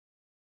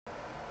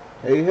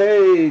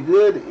Hey,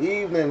 good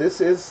evening.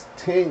 This is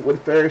Tink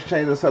with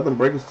FairXchanged and Southern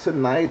Breakers.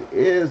 Tonight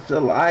is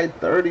July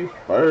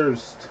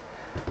 31st,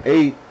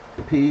 8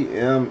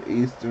 p.m.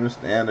 Eastern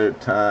Standard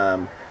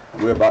Time.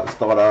 We're about to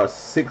start our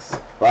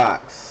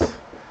 6-box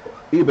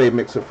eBay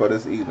mixer for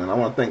this evening. I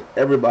want to thank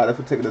everybody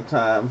for taking the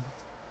time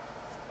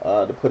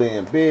to put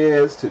in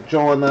bids, to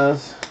join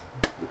us,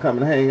 to come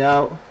and hang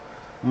out.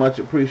 Much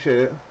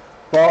appreciated.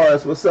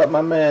 Forrest, what's up,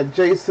 my man?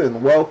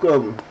 Jason,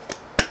 welcome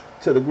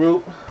to the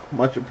group.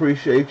 Much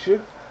appreciate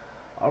you.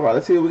 All right,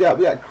 let's see what we got.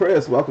 We got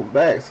Chris, welcome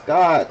back.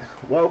 Scott,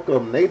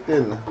 welcome.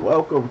 Nathan,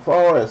 welcome.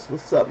 Forrest,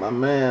 what's up, my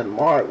man?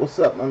 Mark, what's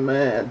up, my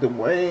man?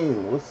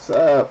 Dwayne, what's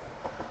up?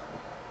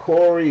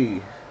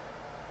 Corey,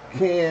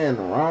 Ken,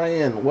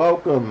 Ryan,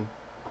 welcome.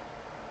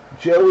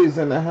 Joey's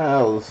in the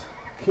house.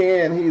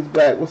 Ken, he's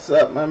back. What's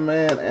up, my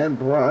man? And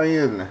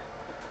Brian,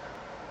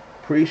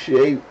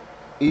 appreciate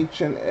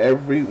each and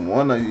every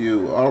one of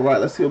you. All right,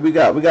 let's see what we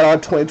got. We got our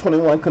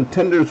 2021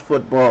 Contenders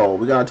football.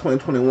 We got our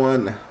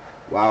 2021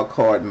 Wild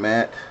Card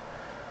Mat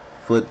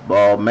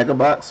football mega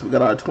box. We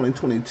got our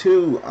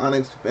 2022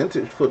 Onyx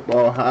Vintage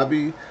football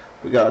hobby.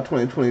 We got our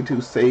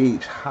 2022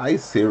 Sage High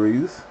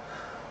Series.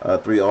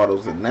 3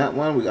 autos in that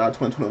one. We got our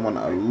 2021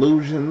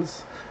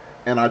 Illusions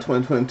and our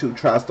 2022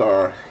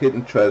 TriStar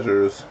Hidden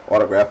Treasures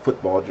autographed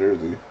football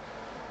jersey.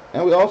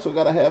 And we also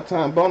got a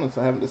halftime bonus.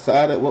 I haven't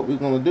decided what we're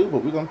going to do,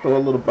 but we're going to throw a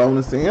little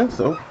bonus in.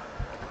 So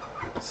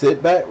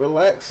sit back,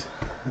 relax,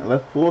 and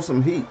let's pull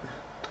some heat.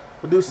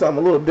 We'll do something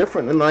a little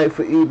different tonight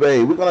for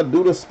eBay. We're going to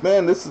do the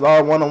spin. This is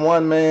our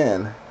one-on-one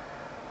man.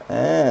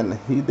 And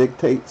he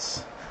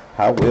dictates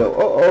how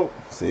we'll...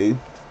 see.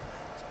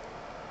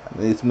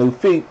 I need some new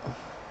feet.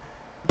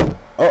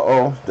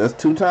 That's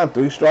 2 times,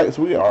 3 strikes.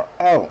 We are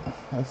out.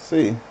 Let's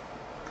see.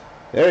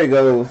 There he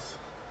goes.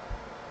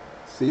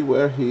 See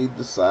where he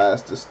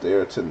decides to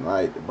stare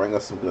tonight to bring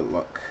us some good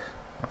luck.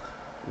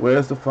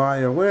 Where's the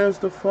fire? Where's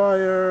the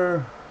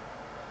fire?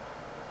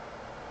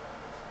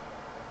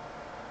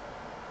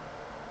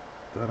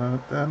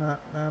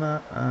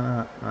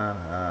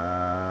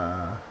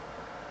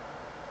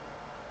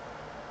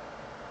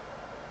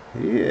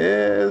 He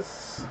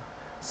is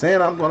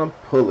saying I'm gonna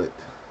pull it.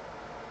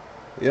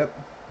 Yep,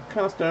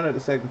 kind of staring at the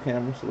second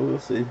camera, so we'll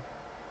see.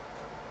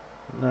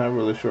 Not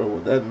really sure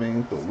what that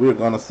means, but we're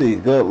going to see.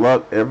 Good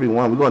luck,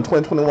 everyone. We're going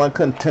 2021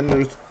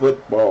 Contenders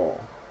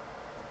football.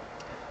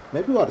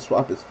 Maybe we ought to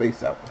swap his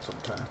face out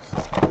sometimes.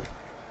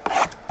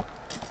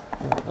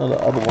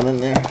 Another other one in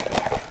there.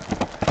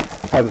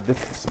 Has a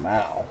different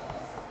smile,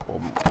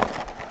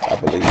 I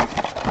believe.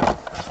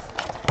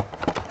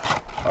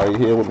 Are you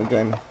here with me,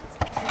 Jamie?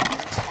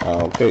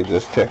 Okay,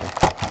 just checking.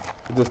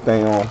 Put this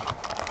thing on.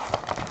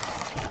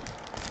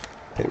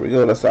 Here we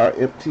go. That's our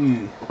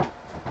empty.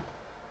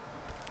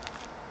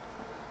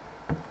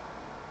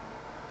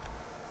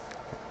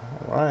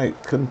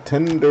 Alright,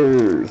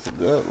 Contenders.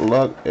 Good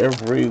luck,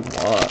 everyone.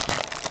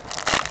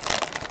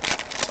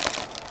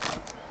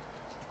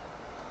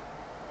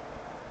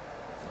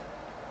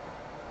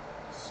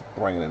 Let's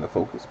bring it into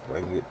focus.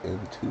 Bring it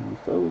into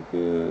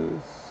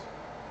focus.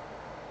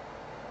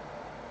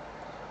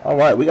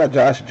 Alright, we got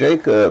Josh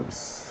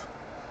Jacobs,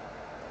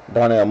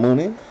 Darnell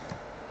Mooney,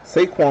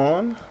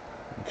 Saquon,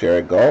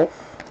 Jared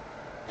Goff,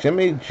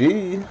 Jimmy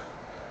G,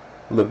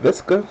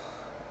 LaVisca.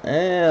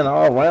 And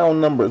our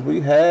round numbers, we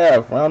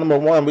have round number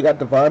 1, we got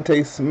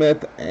Devontae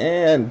Smith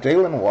and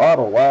Jalen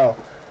Waddle. Wow,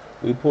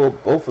 we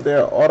pulled both of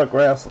their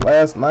autographs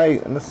last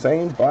night in the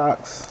same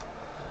box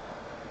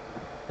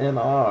in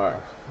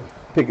our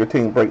Pick Your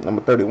Team break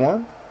number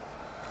 31.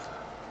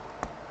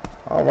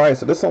 Alright,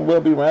 so this one will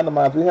be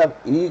randomized. We have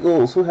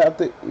Eagles. Who have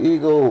the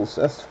Eagles?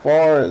 That's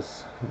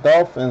Forrest.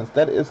 Dolphins,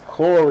 that is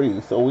Corey.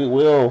 So we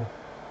will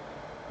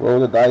roll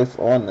the dice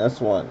on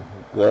this one.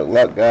 Good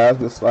luck, guys.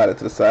 We'll slide it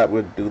to the side.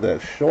 We'll do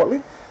that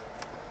shortly.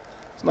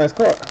 It's a nice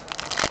card.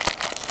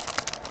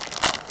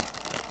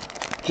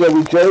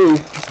 Joey J,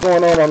 what's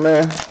going on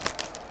there?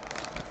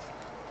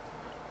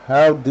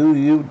 How do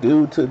you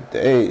do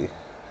today?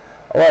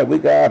 Alright, we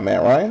got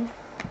Matt Ryan,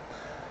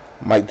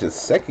 Mike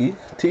Gesicki,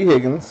 T.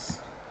 Higgins,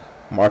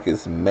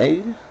 Marcus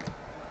May,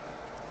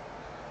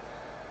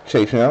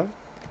 Chase Young,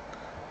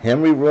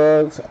 Henry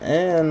Ruggs,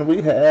 and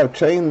we have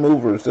chain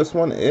movers. This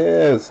one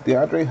is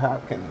DeAndre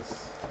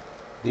Hopkins.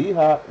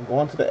 D-Hop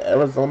going to the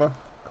Arizona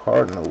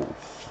Cardinals.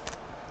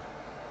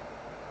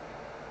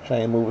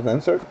 Chain movers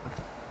insert.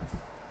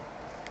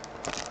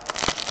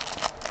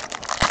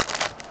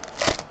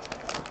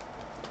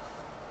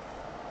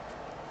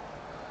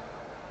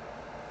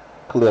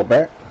 Khalil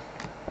Mack,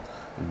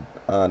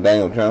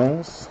 Daniel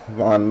Jones,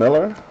 Von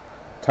Miller,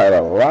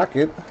 Tyler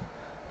Lockett,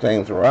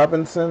 James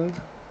Robinson,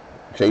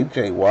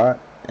 J.J. Watt,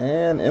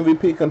 and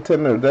MVP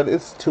contender. That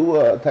is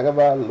Tua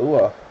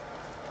Tagovailoa.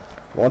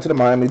 Going to the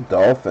Miami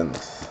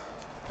Dolphins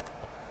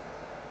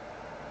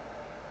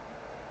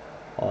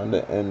on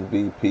the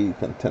MVP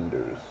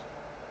contenders.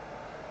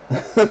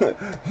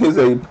 He's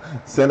a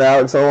send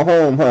Alex on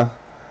home, huh?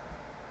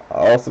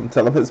 Awesome.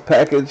 Tell him his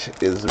package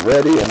is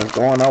ready and it's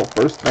going out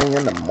first thing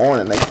in the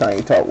morning next time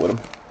you talk with him.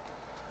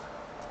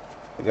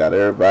 We got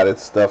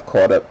everybody's stuff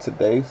caught up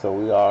today, so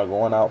we are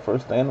going out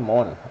first thing in the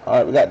morning. All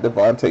right, we got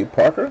Devontae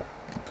Parker,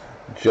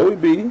 Joey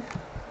B,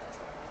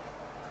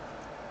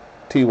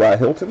 T.Y.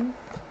 Hilton,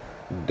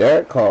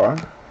 Derek Carr,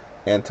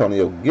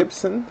 Antonio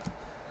Gibson,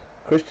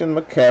 Christian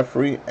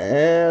McCaffrey,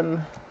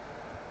 and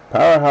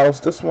Powerhouse.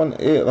 This one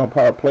is on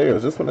Power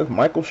Players. This one is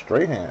Michael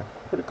Strahan.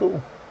 Pretty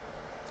cool.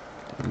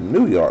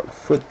 New York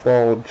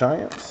Football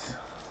Giants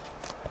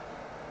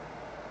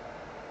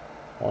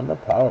on the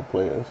Power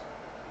Players.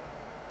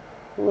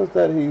 Who is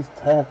that he's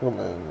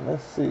tackling?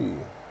 Let's see.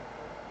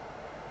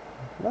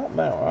 Not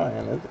Matt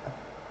Ryan, is it?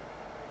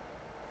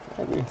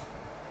 Maybe.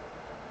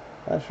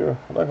 Not sure.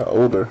 Like an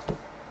older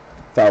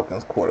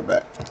Falcons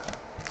quarterback.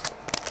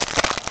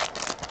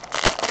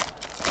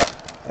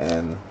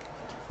 And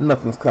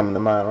nothing's coming to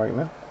mind right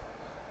now.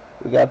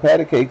 We got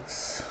Patty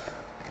Cakes,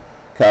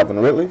 Calvin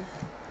Ridley,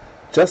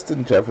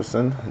 Justin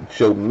Jefferson,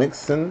 Joe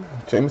Mixon,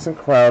 Jamison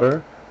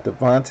Crowder,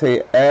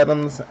 Devontae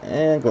Adams,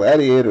 and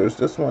Gladiators.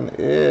 This one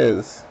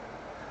is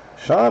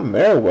Sean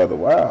Merriweather.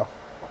 Wow.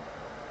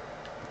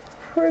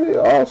 Pretty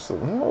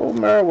awesome. Old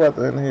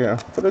Merriweather in here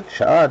for the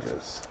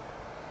Chargers.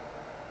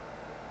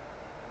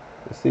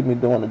 You see me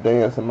doing the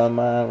dance in my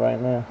mind right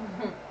now.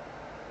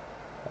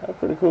 That's a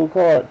pretty cool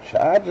card.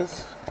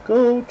 Chargers.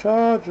 Go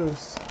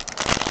Chargers.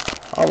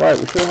 Alright,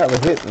 we should have a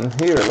hit in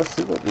here. Let's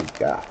see what we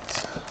got.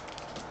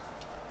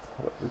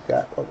 What we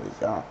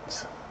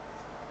got.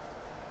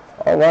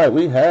 Alright,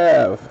 we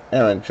have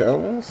Aaron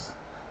Jones,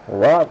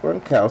 Rob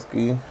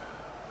Gronkowski,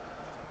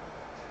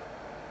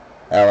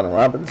 Allen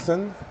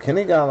Robinson,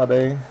 Kenny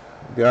Galladay,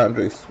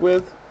 DeAndre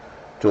Swift,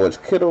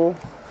 George Kittle,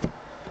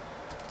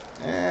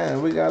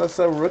 and we got us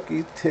a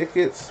rookie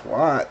ticket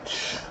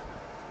swatch.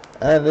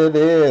 And it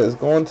is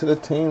going to the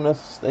team that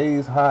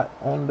stays hot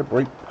on the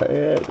brake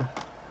pad.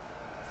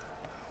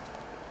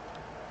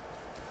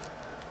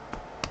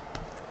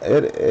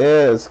 It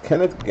is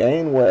Kenneth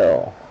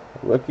Gainwell.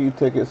 Rookie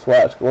ticket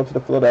swatch going to the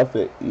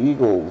Philadelphia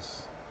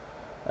Eagles.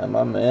 And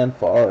my man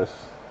Forrest.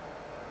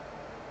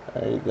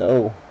 There you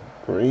go.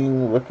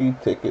 Green rookie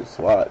ticket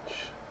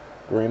swatch.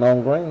 Green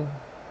on green.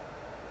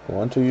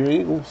 Going to your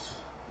Eagles.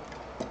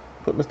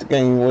 Put Mr.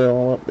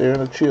 Gainwell up there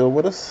in the chill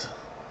with us.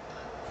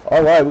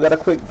 Alright, we got a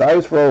quick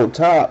dice roll.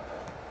 Top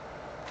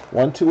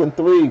 1, 2, and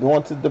 3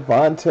 going to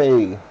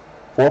Devontae.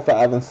 4,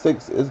 5, and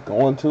 6 is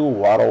going to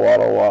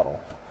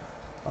Waddle.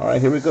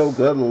 Alright, here we go.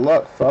 Good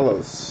luck,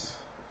 fellas.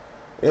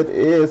 It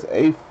is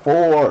a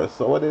 4,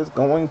 so it is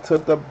going to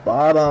the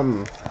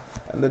bottom.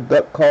 And the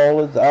duck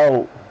call is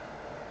out.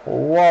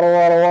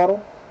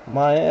 Waddle.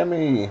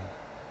 Miami.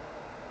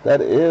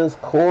 That is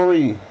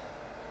Corey.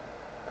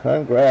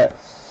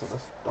 Congrats to the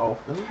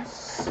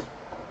Dolphins.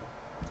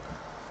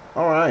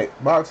 Alright,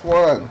 box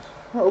 1.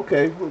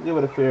 Okay, we'll give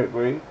it a fair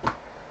grade.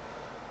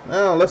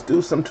 Now, let's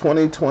do some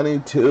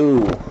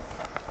 2022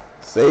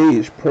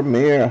 Sage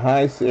Premier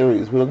High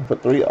Series. We're looking for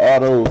 3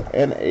 autos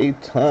and a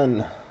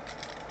ton.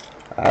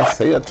 I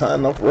say a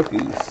ton of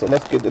rookies. So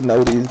let's get to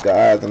know these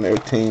guys and their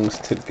teams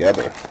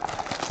together.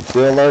 I'm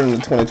still learning the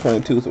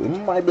 2022, so we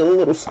might be a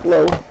little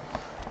slow.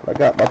 But I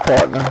got my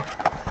partner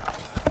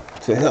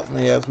to help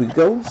me as we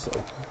go. So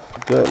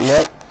good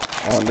luck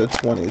on the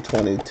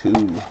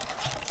 2022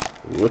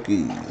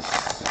 rookies.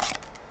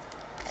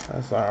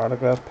 That's our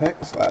autograph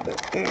pack. Slide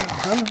that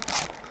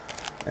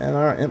in, and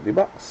our empty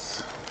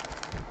box.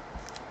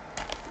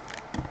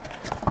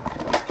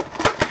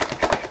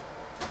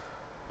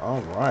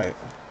 All right.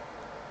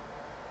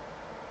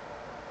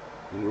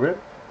 You ready?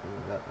 You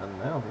got nothing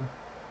now, huh?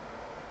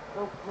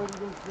 Oh, what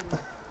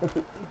do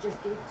you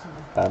just gave it to me.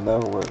 I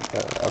know.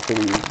 I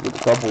figured you get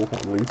a couple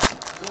at least.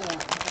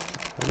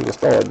 Yeah. Get a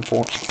starting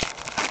point.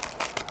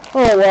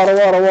 Oh,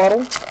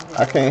 waddle.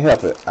 I can't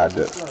help it. I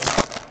just.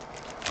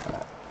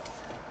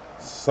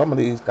 Some of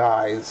these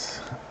guys,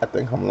 I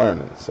think I'm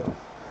learning. So,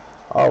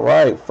 all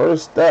right.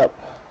 First up,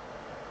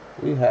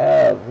 we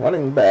have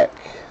running back.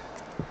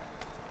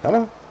 Come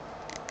on.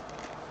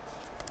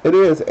 It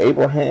is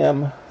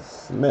Abraham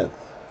Smith.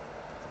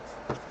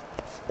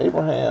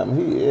 Abraham,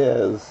 he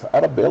is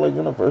out of Baylor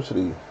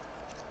University.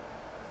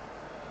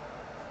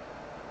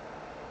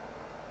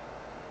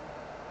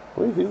 I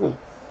believe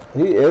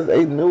he is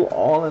a New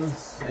Orleans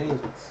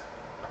Saint.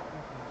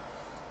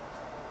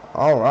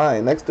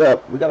 Alright, next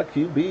up, we got a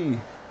QB.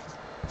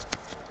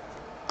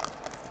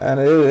 And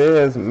it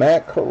is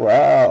Matt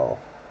Corral.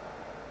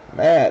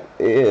 Matt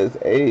is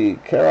a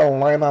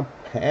Carolina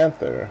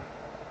Panther.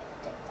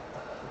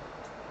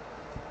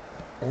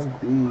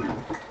 Indeed.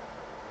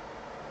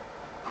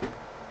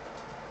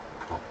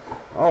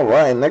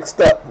 Alright, next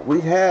up, we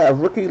have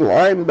rookie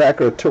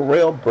linebacker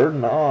Terrell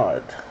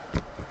Bernard.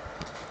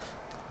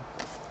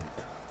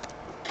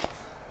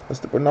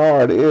 Mr.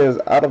 Bernard is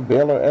out of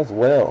Baylor as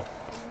well.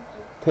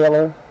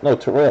 Terrell,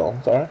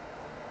 sorry.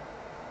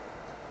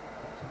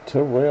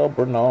 Terrell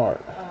Bernard.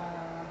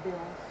 Bill.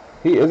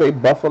 He is a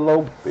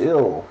Buffalo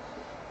Bill.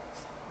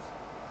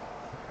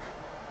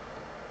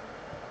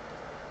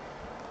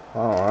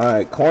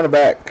 Alright,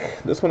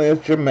 cornerback. This one is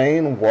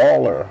Jermaine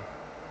Waller.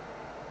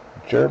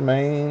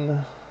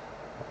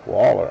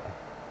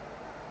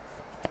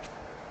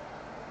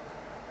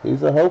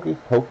 He's a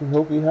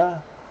Hokie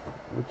High.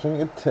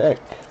 Virginia Tech.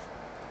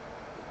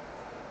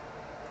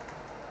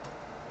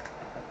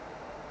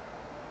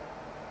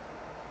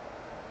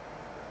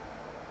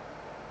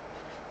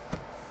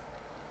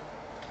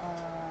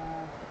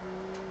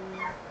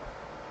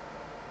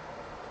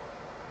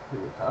 He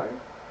retired?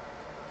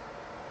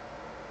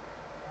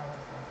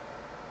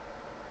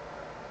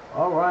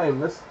 All right,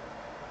 Miss.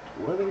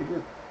 Where did he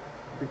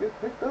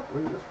get picked up?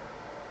 Or he just...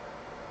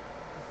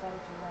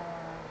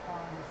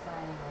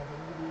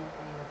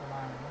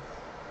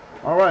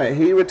 All right,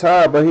 he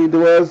retired, but he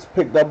was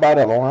picked up by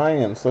the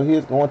Lions, so he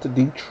is going to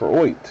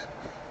Detroit.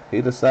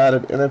 He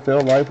decided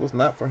NFL life was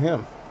not for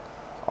him.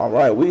 All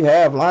right, we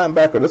have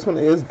linebacker. This one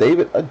is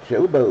David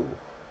Ajobo.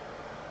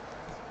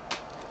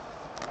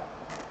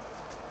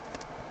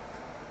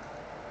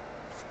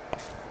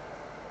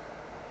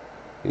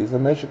 He's a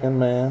Michigan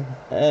man,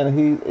 and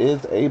he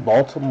is a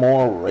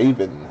Baltimore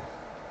Raven.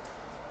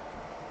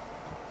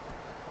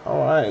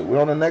 All right,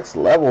 we're on the next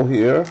level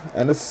here,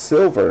 and it's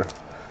silver.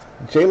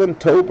 Jalen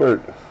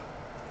Tolbert.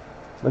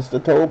 Mr.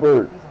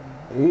 Tolbert,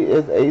 he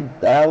is a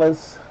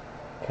Dallas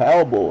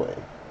Cowboy.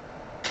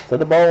 So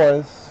the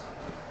boys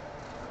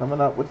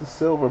coming up with the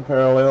silver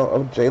parallel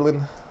of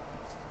Jalen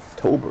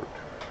Tolbert.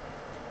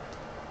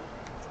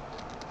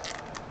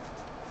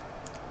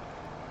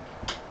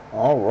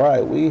 All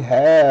right, we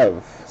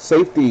have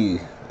safety.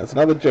 That's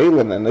another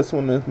Jalen, and this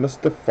one is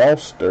Mr.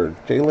 Foster.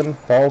 Jalen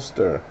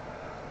Foster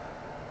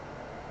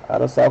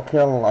out of South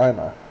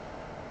Carolina.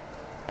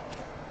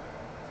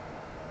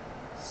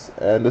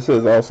 And this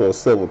is also a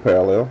silver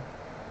parallel.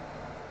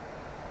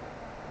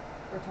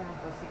 Returning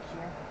for 6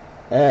 years.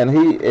 And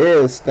he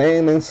is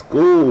staying in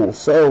school,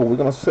 so we're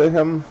going to send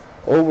him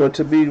over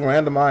to be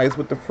randomized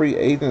with the free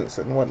agents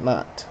and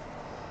whatnot.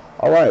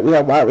 All right, we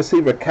have wide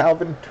receiver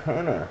Calvin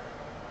Turner.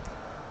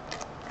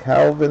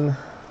 Calvin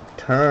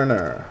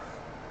Turner.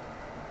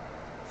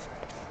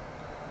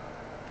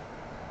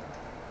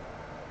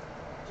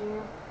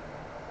 Junior?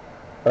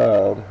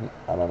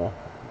 I don't know.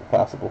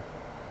 Possible.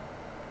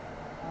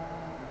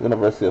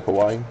 University of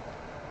Hawaii.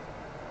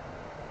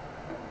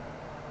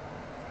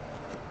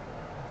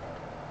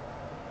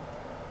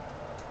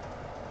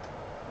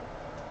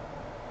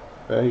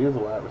 He is a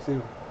wide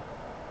receiver.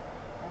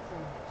 That's in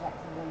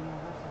Jacksonville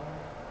University.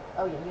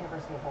 Oh yeah,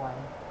 University of Hawaii.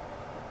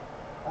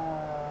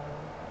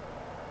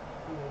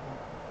 Free agent.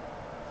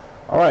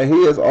 All right,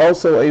 he is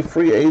also a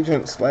free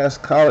agent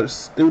 / college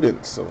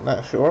student, so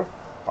not sure.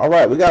 All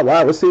right, we got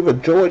wide receiver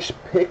George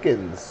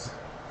Pickens.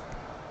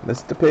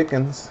 Mr.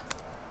 Pickens.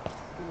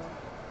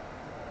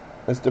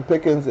 Mr.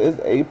 Pickens is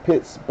a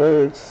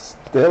Pittsburgh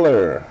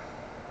Steeler.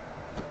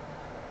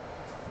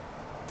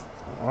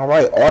 All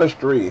right,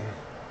 artistry.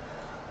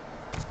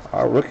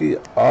 Our rookie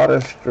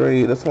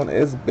artistry. This one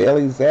is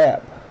Bailey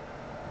Zapp.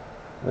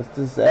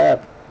 Mr.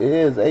 Zapp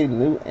is a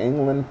New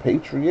England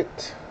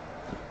Patriot.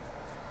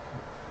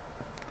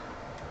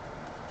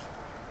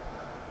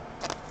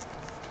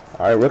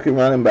 All right, rookie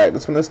running back.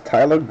 This one is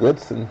Tyler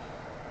Goodson.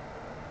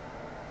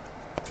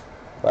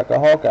 Like a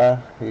Hawkeye.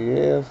 He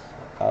is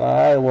out of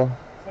Iowa.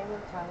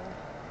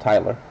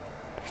 Tyler.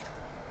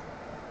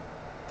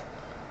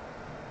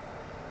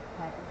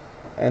 Packers.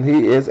 And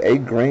he is a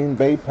Green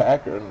Bay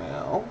Packer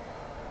now.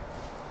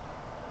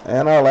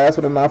 And our last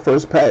one in our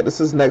first pack,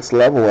 this is next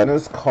level, and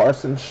it's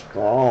Carson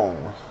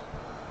Strong.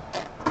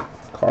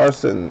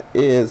 Carson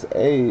is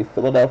a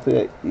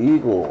Philadelphia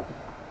Eagle.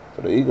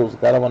 So the Eagles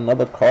got him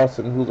another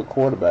Carson who's a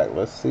quarterback.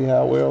 Let's see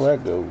how well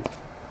that goes.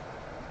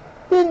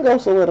 Didn't go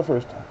so well the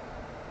first time.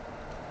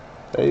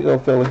 There you go,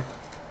 Philly.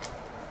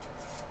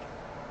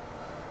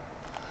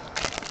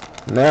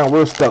 Now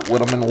we're stuck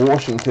with him in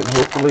Washington.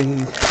 Hopefully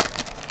he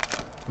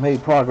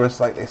made progress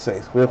like they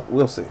say.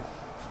 We'll see.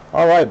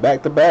 All right,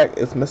 back to back.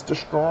 It's Mr.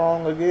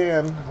 Strong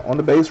again on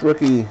the base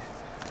rookie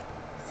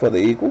for the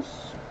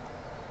Eagles.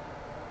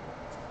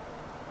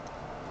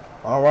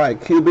 All right,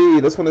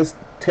 QB. This one is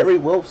Terry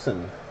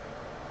Wilson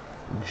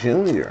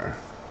Jr.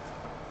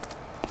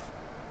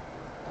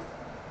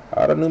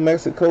 out of New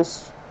Mexico.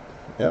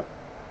 Yep.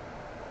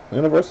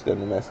 University of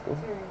New Mexico.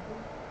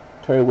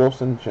 Terry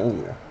Wilson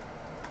Jr.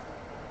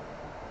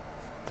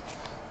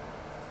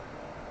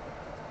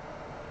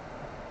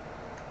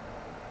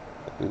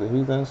 Either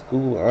he's in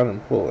school or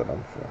unemployed,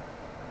 I'm sure.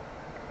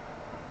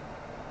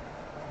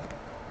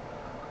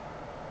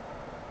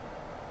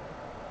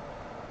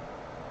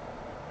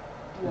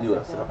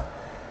 USFL.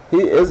 He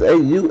is a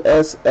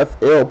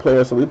USFL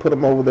player, so we put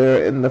him over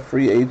there in the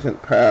free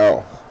agent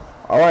pile.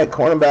 All right,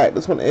 cornerback.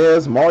 This one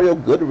is Mario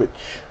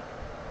Goodrich.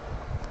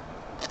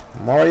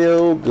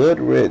 Mario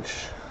Goodrich.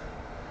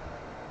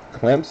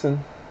 Clemson.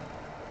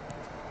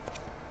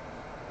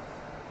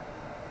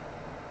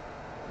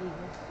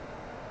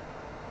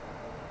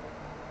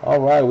 All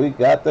right, we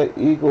got the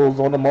Eagles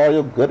on the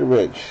Mario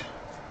Goodrich.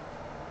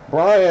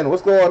 Brian,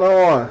 what's going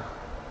on?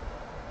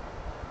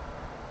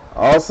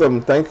 Awesome.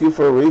 Thank you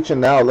for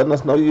reaching out, letting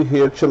us know you're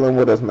here chilling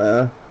with us,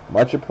 man.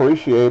 Much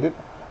appreciated.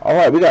 All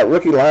right, we got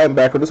rookie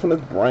linebacker. This one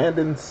is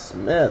Brandon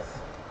Smith.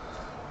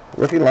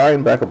 Rookie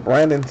linebacker,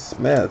 Brandon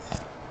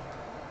Smith.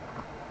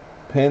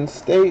 Penn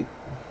State.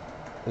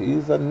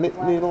 He's a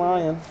Nittany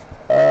Lion.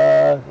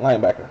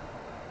 Linebacker.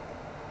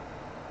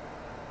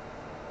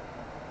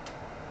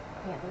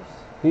 Panthers.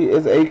 He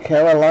is a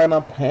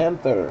Carolina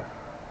Panther.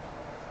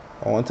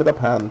 On to the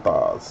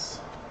Panthers.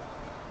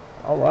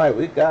 Alright,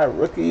 we got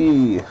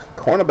rookie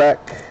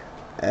cornerback.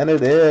 And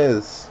it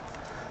is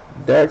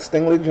Derek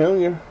Stingley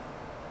Jr.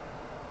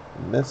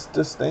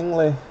 Mr.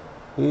 Stingley.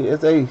 He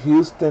is a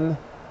Houston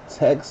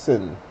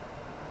Texan.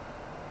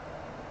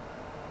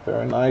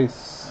 Very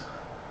nice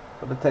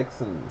for the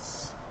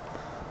Texans.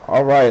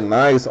 Alright,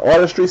 nice.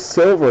 Artistry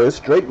silver. It's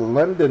Drake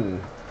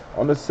London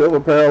on the silver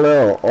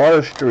parallel.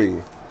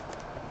 Artistry.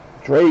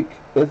 Drake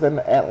is an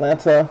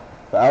Atlanta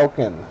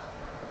Falcon.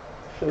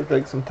 Show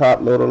Drake some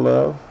top loader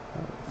love.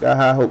 Got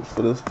high hopes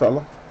for this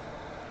fella.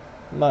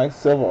 Nice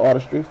silver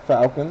artistry.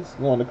 Falcons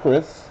going to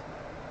Chris.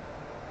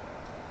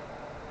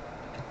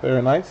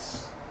 Very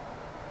nice.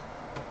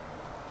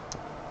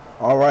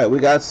 Alright, we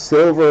got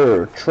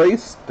silver. Trey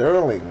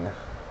Sterling.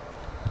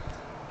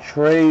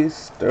 Trey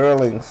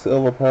Sterling,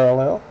 silver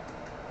parallel.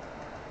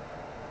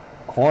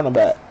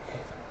 Cornerback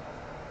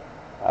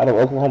out of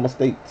Oklahoma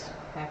State.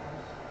 Packers.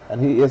 And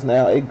he is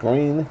now a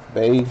Green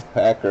Bay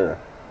Packer.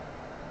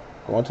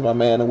 Going to my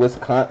man in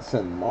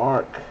Wisconsin,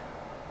 Mark.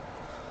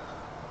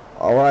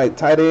 Alright,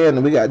 tight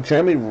end. We got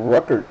Jeremy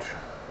Ruckert.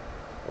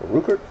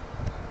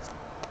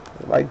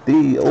 Like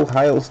the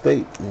Ohio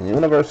State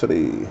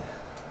University.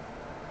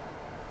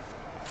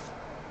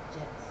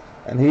 Jets.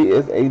 And he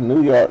is a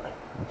New York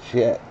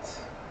Jet.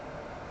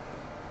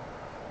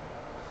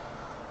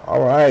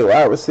 Alright,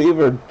 wide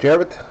receiver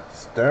Jarrett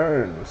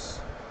Stearns.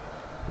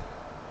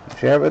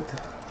 Jarrett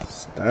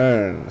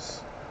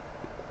Stearns.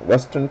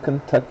 Western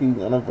Kentucky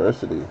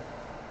University.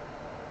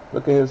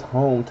 Look at his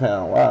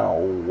hometown. Wow,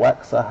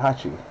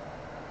 Waxahachie,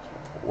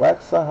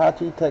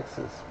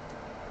 Texas.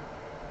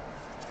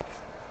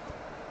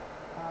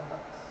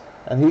 Bucks.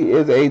 And he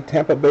is a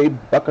Tampa Bay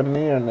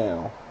Buccaneer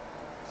now.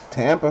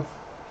 Tampa.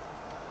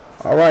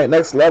 Alright,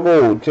 next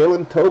level.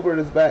 Jalen Tolbert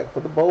is back for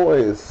the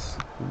boys.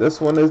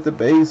 This one is the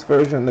base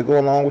version to go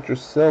along with your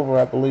silver,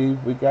 I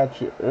believe. We got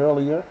you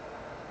earlier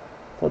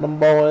for them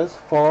boys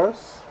for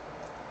us.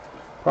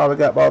 Probably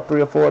got about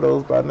 3 or 4 of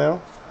those by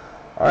now.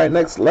 Alright,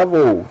 next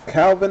level.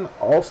 Calvin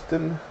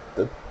Austin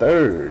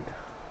III.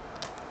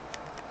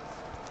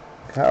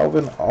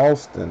 Calvin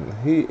Austin.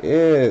 He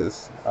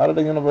is out of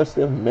the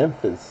University of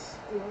Memphis.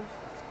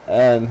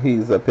 And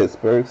he's a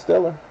Pittsburgh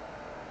Steeler.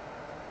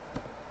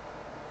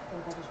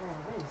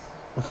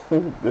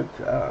 Good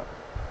job.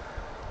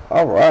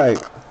 Alright.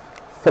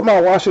 For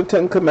my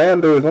Washington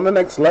Commanders on the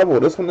next level.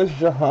 This one is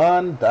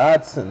Jahan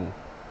Dodson.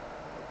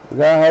 We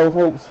got high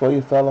hopes for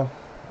you, fella.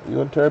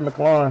 You and Terry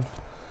McLaurin.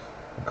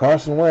 And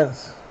Carson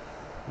Wentz.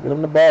 Get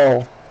him the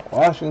ball.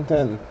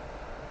 Washington.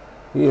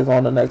 He is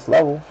on the next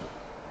level.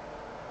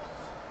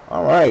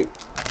 Alright.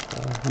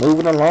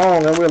 Moving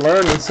along, and we're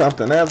learning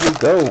something as we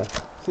go.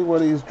 See where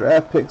these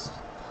draft picks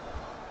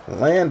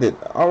landed.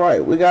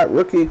 Alright, we got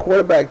rookie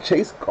quarterback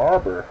Chase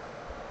Garber.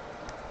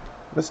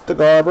 Mr.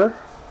 Garber.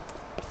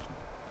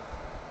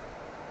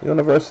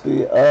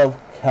 University of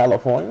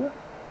California.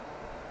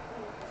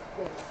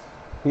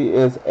 He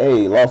is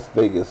a Las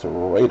Vegas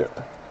Raider.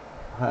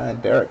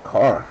 Behind Derek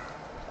Carr.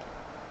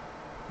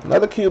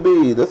 Another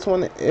QB. This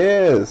one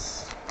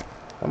is,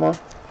 come on,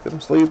 get him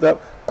sleeved up.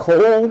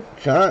 Cole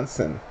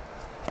Johnson.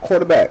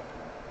 Quarterback.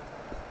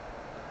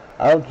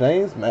 Out of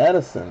James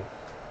Madison.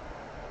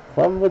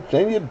 From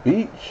Virginia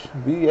Beach.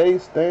 VA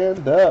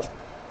stand up.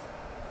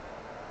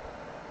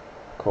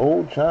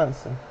 Cole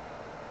Johnson.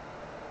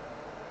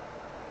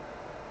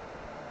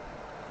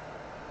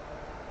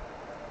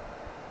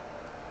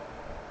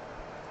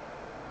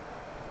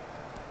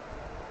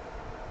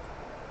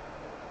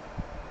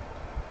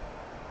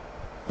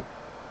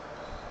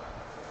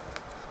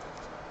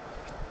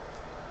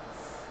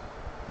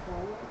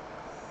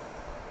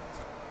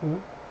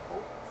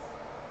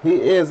 He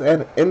is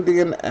an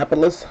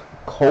Indianapolis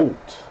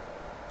Colt.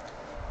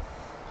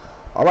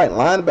 Alright,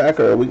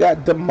 linebacker. We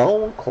got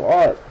Damone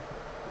Clark.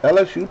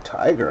 LSU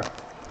Tiger.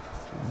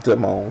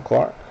 Damone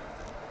Clark.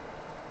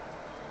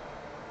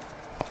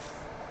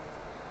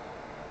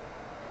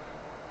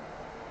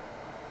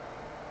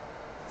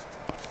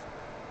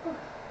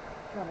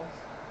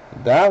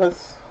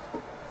 Dallas.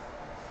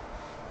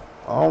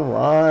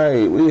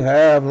 Alright, we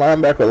have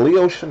linebacker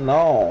Leo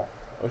Chenal.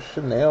 Or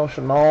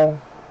Chenal.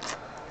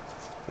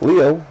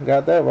 Leo,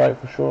 got that right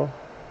for sure.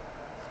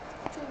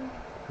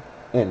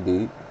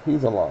 Indeed,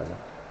 he's a Lion.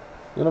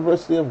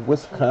 University of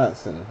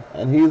Wisconsin,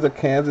 and he's a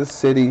Kansas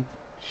City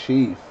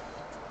Chief.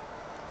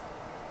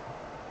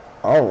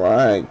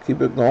 Alright,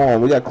 keep it going.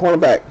 We got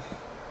cornerback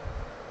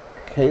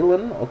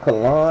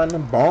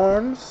Kalon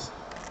Barnes.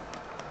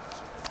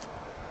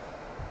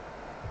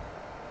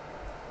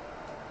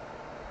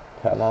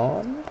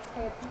 Kalon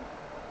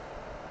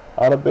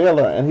out of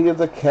Baylor, and he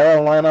is a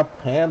Carolina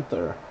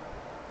Panther.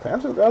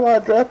 Panthers got a lot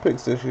of draft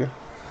picks this year.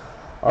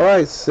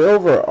 Alright,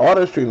 silver,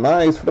 artistry,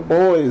 nice for the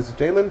boys.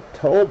 Jalen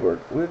Tolbert.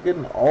 We're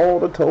getting all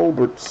the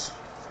Tolberts.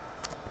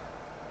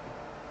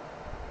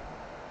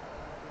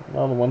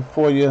 Another one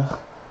for you,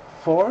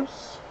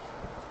 Force.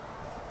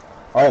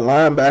 All right,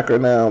 linebacker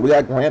now. We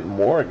got Grant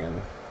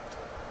Morgan.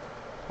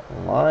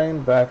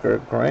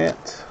 Linebacker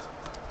Grant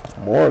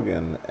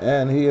Morgan,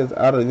 and he is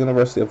out of the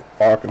University of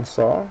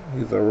Arkansas.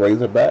 He's a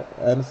Razorback,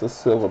 and it's a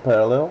silver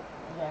parallel.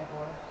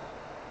 Jaguars.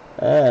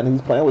 And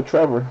he's playing with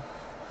Trevor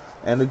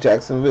and the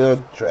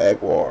Jacksonville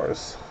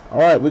Jaguars. All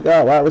right, we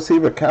got wide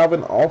receiver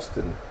Calvin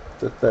Austin,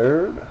 the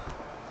third.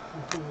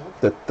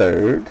 The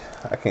third.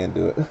 I can't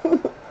do it.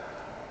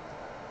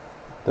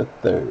 The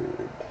third.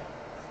 Steelers.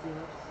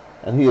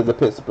 And he is a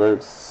Pittsburgh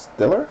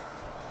Steeler.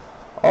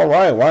 All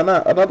right, why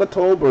not another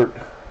Tolbert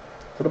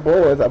for the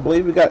boys? I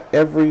believe we got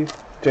every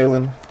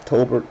Jalen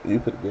Tolbert you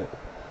could get.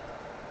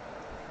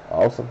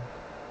 Awesome.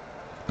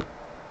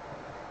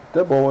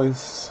 The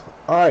boys.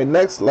 All right,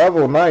 next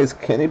level. Nice.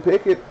 Kenny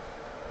Pickett.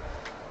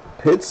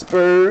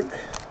 Pittsburgh.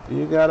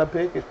 You gotta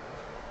pick it.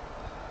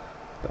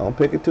 Don't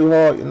pick it too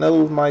hard. Your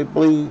nose might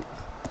bleed.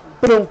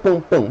 Boom,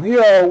 boom, boom.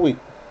 Here all week.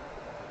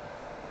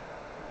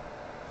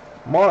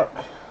 Mark.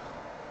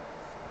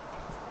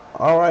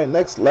 All right,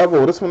 next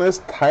level. This one is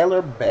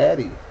Tyler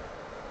Batty.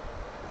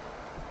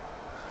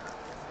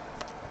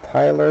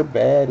 Tyler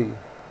Batty.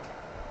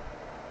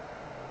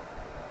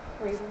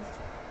 Ravens.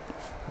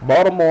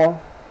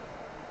 Baltimore.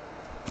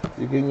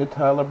 You're getting your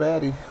Tyler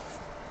Batty.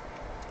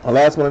 Our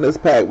last one in this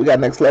pack, we got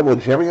next level,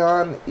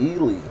 Jerrion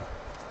Ely.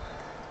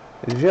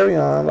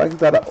 Jerrion, like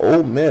he's out of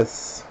Ole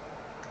Miss.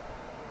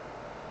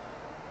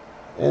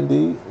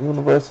 Indeed,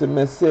 University of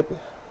Mississippi.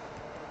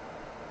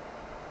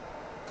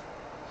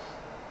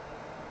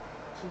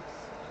 Chiefs.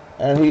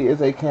 And he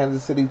is a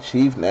Kansas City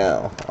Chief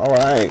now. All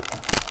right.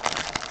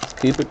 Let's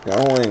keep it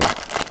going.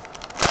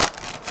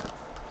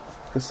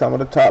 Get some of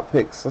the top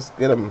picks. Let's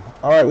get them.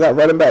 All right, we got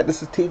running back.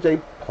 This is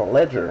TJ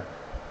Pledger.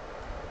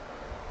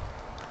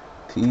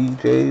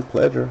 TJ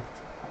Pledger.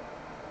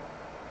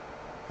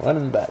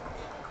 Running back.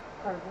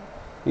 Cardinals.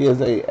 He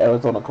is a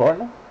Arizona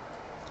Cardinal.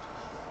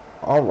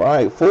 All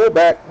right,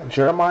 fullback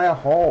Jeremiah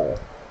Hall.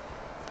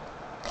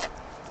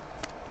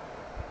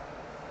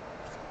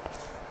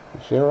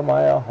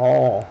 Jeremiah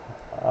Hall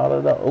out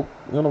of the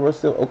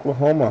University of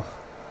Oklahoma.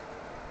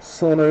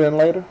 Sooner than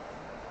later.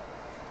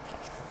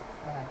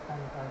 I got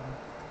Cardinals.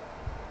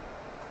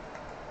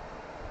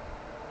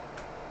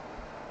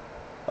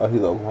 Oh,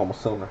 he's Oklahoma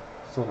Sooner.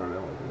 Sooner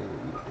than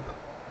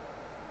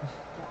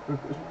later.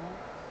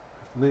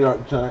 New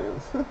York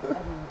Giants.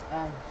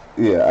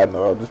 Yeah, I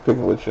know. I'm just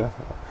picking with you.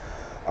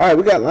 All right,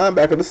 we got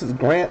linebacker. This is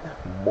Grant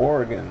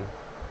Morgan.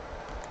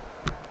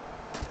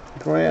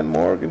 Grant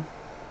Morgan.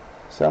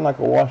 Sound like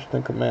a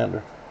Washington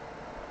Commander.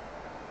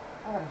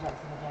 I got a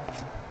Jacksonville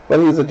Jaguar. But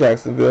he's a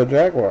Jacksonville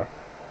Jaguar.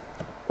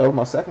 That was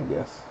my second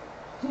guess.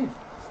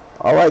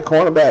 All right,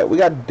 cornerback. We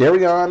got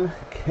Darion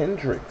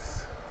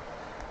Kendricks.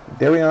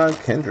 Darion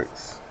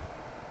Kendricks.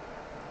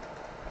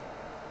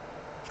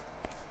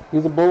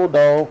 He's a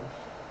Bulldog.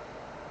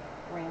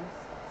 Rams.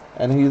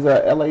 And he's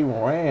a LA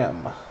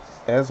Ram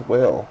as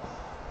well.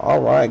 All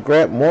right,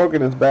 Grant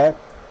Morgan is back.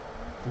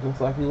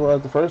 Just like he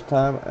was the first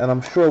time. And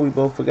I'm sure we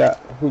both forgot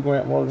who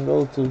Grant Morgan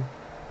goes to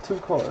 2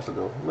 cards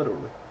ago,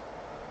 literally.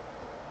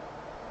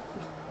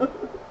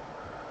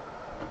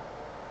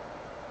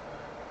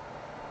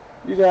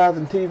 You guys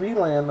in TV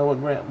land know where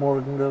Grant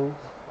Morgan goes.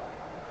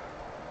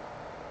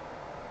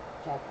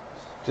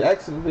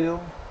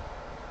 Jacksonville.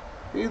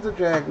 He's a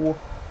Jaguar.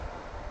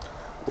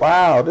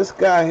 Wow, this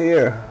guy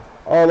here,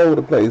 all over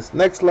the place.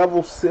 Next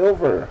level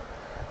silver.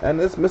 And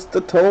this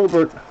Mr.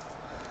 Tolbert.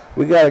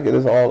 We got to get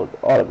his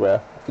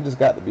autograph. He just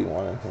got to be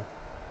one in here.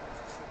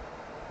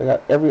 They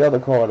got every other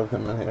card of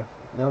him in here.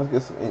 Now let's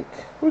get some ink.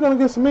 We're going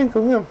to get some ink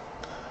of him.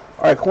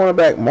 All right,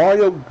 cornerback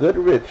Mario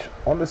Goodrich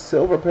on the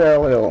silver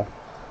parallel.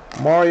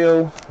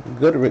 Mario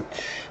Goodrich.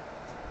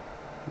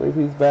 I believe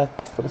he's back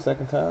for the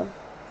second time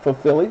for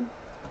Philly.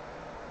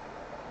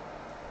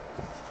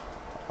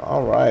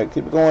 All right,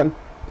 keep it going.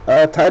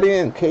 Tight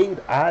end, Cade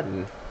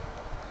Otton.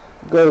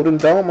 Golden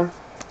Domer.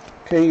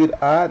 Cade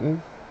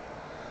Otton.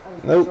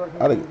 Nope.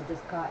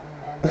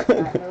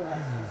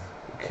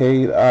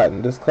 Cade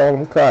Otton. Just call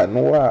him Cotton.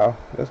 Wow.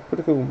 That's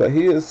pretty cool. But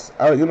he is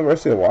out of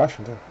University of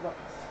Washington.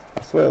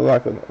 I swear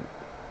like a...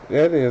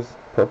 Yeah, it is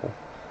purple.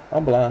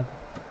 I'm blind.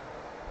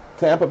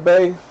 Tampa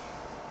Bay.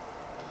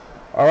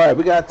 All right,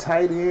 we got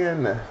tight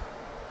end.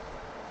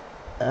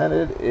 And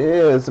it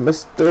is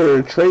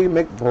Mr. Trey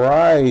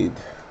McBride.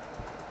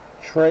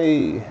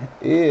 Trey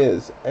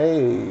is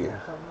a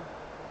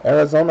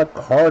Arizona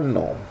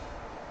Cardinal.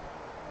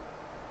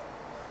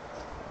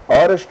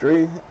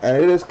 Artistry,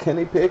 and it is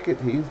Kenny Pickett.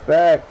 He's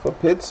back for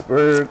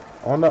Pittsburgh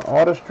on the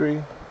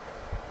artistry.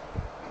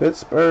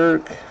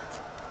 Pittsburgh.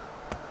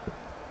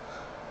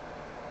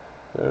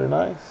 Very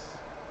nice.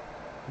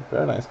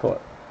 Very nice card.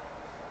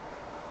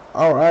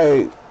 All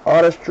right,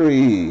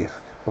 artistry.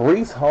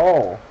 Breece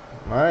Hall.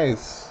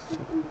 Nice.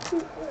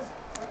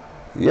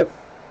 Yep.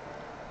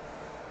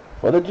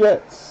 For the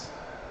Jets.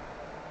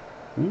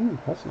 Ooh,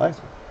 that's a nice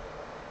one.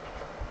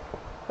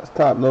 Let's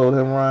top load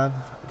him, Ryan.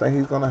 I think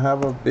he's going to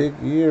have a big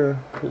year.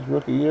 His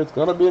rookie year. It's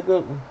going to be a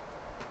good one.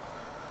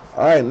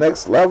 All right,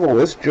 next level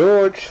is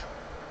George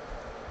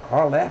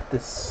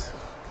Karlaftis.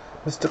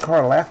 Mr.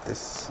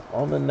 Karlaftis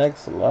on the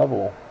next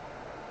level.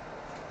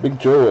 Big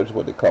George,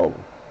 what they call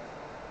him.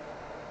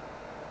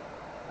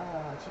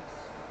 Chiefs.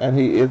 And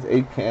he is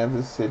a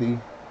Kansas City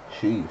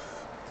Chief.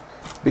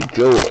 Big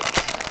George.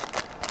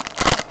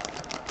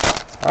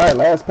 Alright,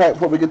 last pack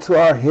before we get to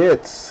our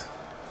hits.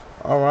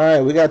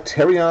 Alright, we got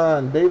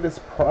Terrion Davis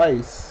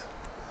Price.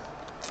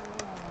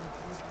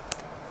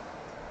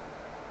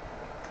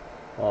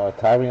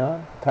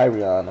 Tyrion, I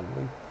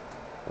believe.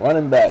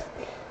 Running back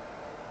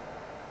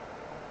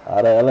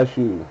out of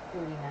LSU. 49ers.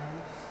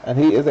 And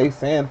he is a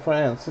San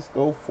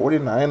Francisco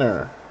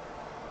 49er.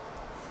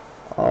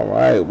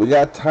 Alright, we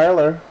got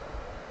Tyler.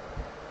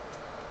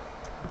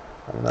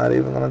 I'm not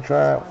even going to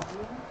try it.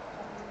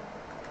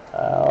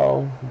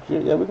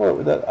 Yeah, we go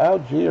with that.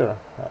 Algieri.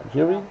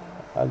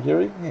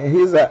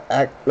 He's an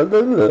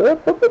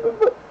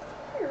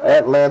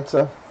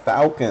Atlanta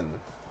Falcon.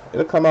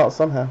 It'll come out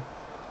somehow.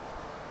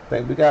 I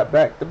think we got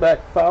back-to-back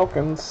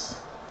Falcons.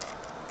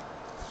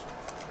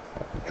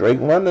 Drake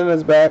London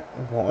is back,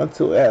 going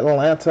to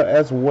Atlanta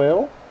as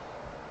well.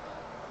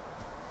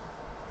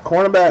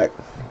 Cornerback,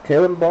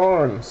 Kalen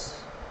Barnes.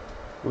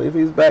 I believe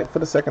he's back for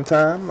the second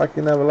time, like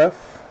he never left.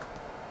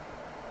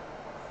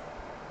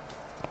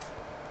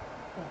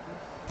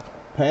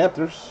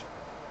 Panthers.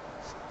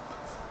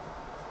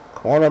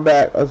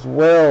 Cornerback as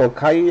well,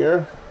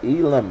 Kaiir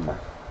Elam.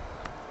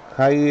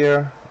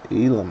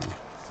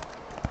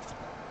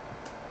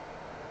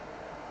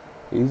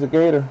 He's a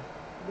Gator.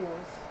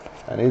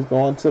 And he's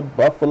going to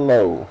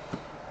Buffalo.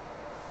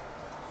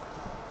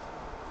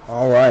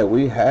 Alright,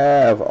 we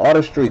have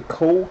Artistry,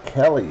 Cole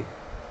Kelly.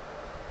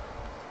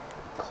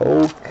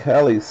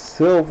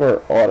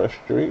 Silver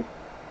Artistry.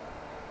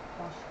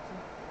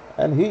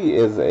 And he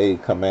is a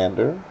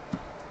Commander.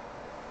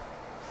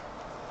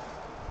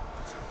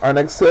 Our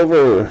next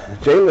silver,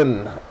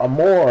 Jalen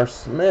Amore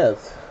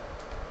Smith.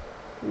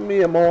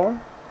 Me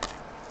Amore.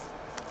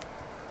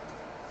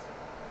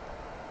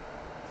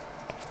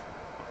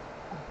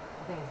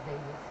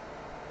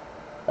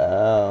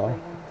 Oh.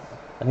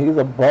 And he's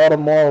a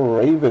Baltimore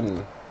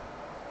Raven.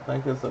 I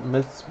think it's a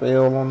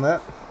misspell on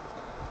that.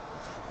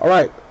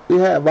 Alright, we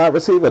have wide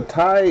receiver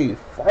Ty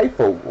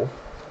Freifogel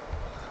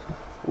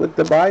with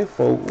the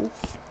bifocals.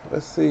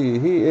 Let's see,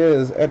 he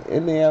is an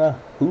Indiana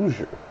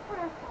Hoosier.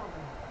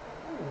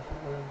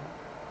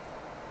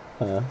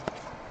 Huh? I was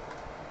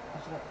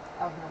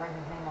going to write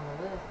his name on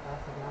the list, but I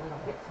said, no, we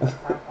don't get to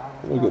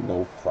Freifogel. We don't get no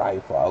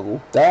Freifogel.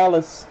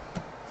 Dallas,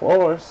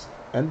 Forrest,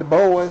 and the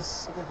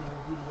boys.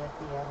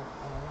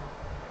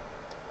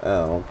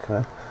 Oh,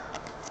 okay.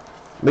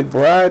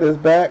 McBride is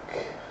back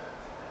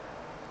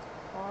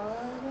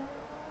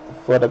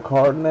for the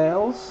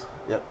Cardinals.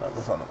 Yep, that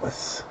was on the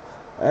list.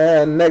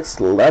 And next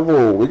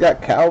level, we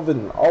got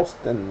Calvin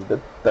Austin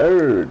the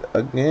third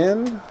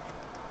again.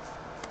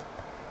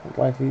 Looks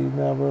like he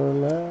never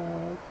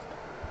left.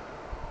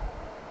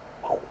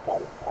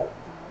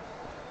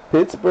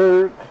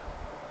 Pittsburgh,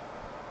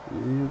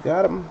 you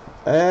got him.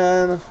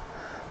 And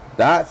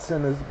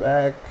Dotson is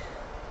back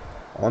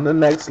on the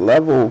next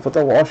level for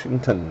the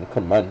Washington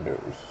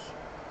Commanders.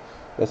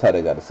 That's how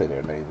they got to say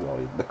their names,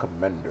 the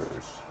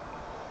Commanders.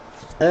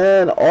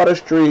 And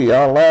Artistry,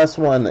 our last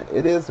one,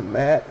 it is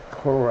Matt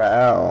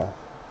Corral.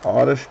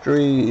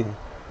 Artistry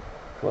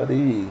for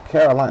the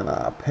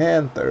Carolina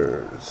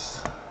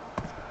Panthers.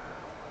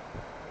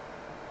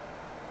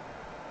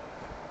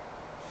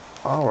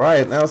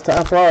 Alright, now it's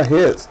time for our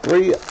hits.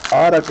 3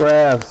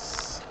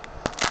 autographs.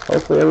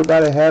 Hopefully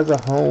everybody has a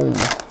home.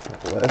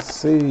 Let's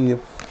see if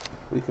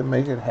we can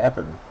make it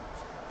happen.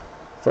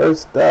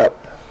 First up,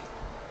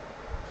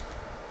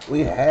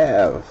 we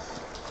have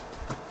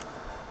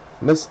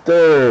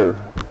Mr.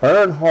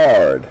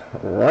 Bernhard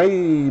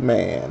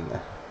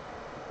Rayman.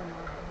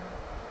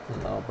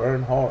 No,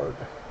 Bernhard.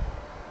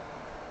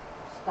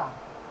 Stop.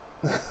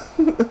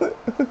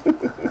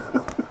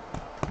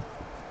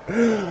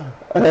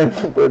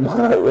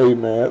 Bernhard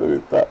Rayman. Let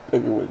me stop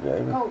picking with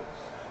Jamie. Coach.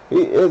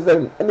 He is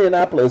an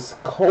Indianapolis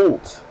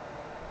Colt.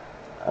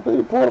 I believe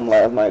we pulled him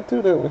last night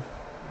too, didn't we?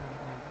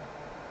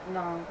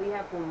 No, we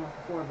have pulled him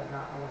before, but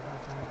not all of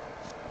last night.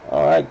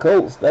 Alright,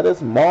 Colts. That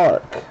is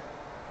Mark.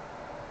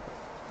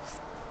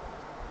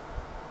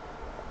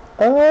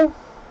 Oh,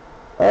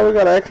 we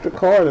got an extra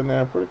card in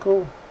there. Pretty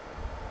cool.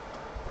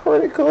 Is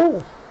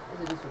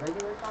it just a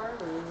regular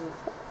card, or is it...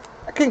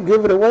 I can't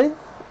give it away.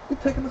 You're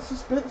taking the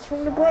suspense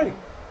from the break.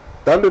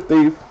 Thunder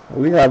Thief.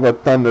 We have a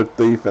Thunder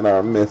Thief in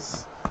our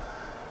midst.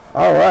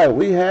 Alright,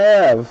 we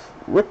have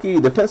rookie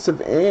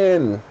defensive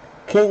end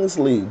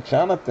Kingsley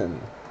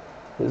Jonathan.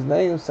 His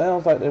name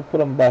sounds like they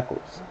put him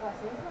backwards.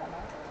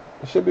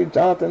 It should be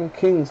Jonathan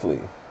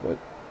Kingsley, but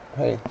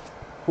hey,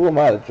 who am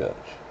I to judge?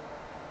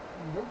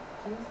 Nope,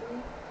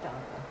 Kingsley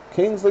Jonathan.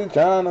 Kingsley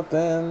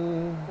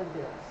Jonathan. The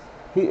Bills.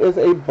 He is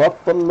a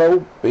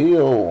Buffalo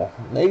Bill.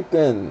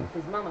 Nathan.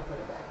 His mama put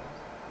it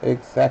backwards.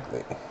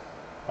 Exactly.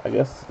 I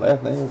guess his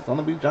last name is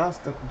gonna be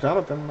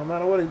Jonathan, no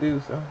matter what he do.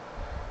 So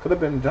could have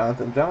been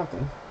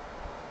Jonathan.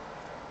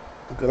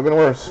 Could have been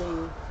worse.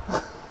 Please.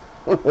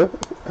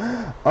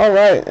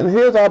 Alright, and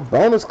here's our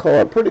bonus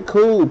card. Pretty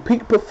cool.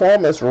 Peak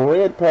Performance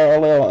Red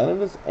Parallel.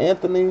 And it is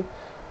Anthony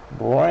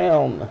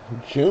Brown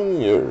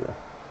Jr.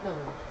 No.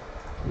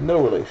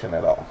 No relation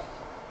at all.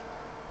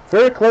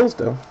 Very close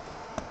though.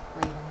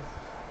 Ravens.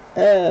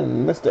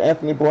 And Mr.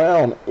 Anthony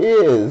Brown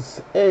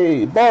is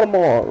a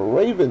Baltimore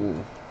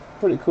Raven.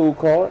 Pretty cool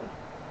card.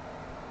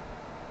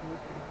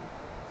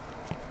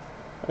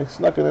 They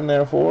snuck it in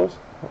there for us.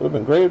 Would have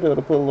been great if they would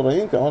have put a little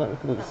ink on it. We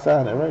could have just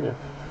signed it right there.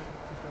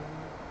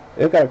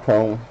 It got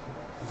chrome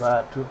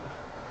vibe to it.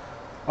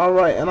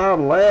 Alright, and our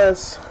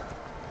last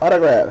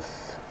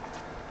autograph.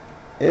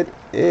 It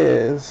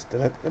is.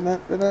 Come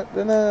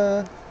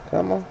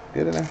on,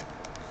 get in there.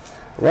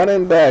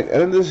 Running back,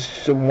 and it is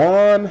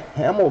Shawan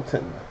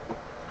Hamilton.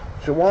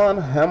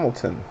 Shawan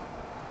Hamilton.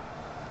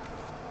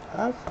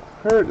 I've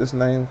heard this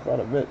name quite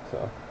a bit,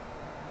 so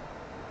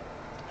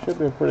should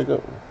be a pretty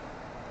good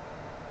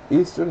one.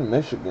 Eastern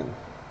Michigan.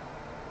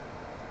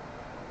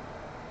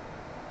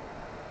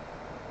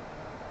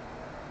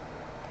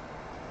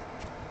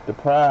 The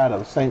pride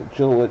of St.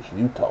 George,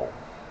 Utah.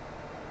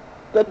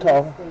 Good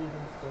call.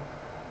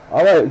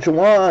 Alright,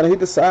 Juwan, he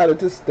decided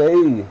to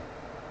stay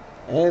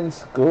in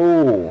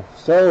school.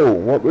 So,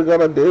 what we're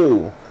going to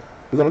do,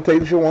 we're going to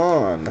take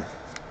Juwan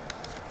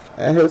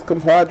and his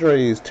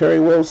compadres, Terry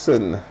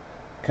Wilson,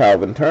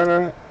 Calvin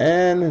Turner,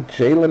 and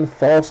Jalen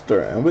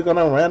Foster. And we're going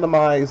to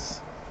randomize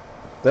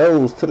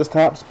those to the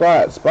top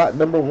spot. Spot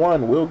number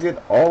 1, we'll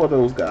get all of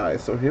those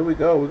guys. So here we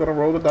go. We're going to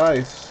roll the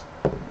dice.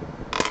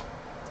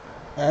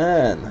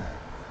 And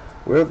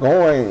we're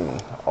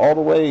going all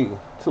the way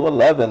to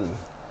 11.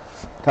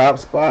 Top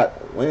spot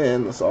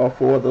wins all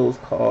 4 of those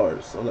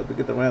cards. So let me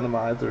get the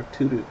randomizer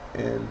tooted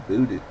and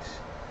booted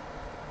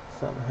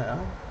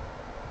somehow.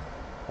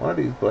 One of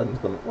these buttons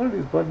gonna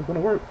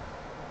work.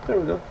 There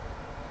we go.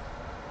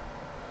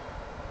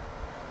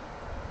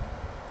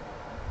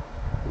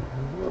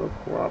 A little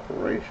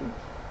cooperation.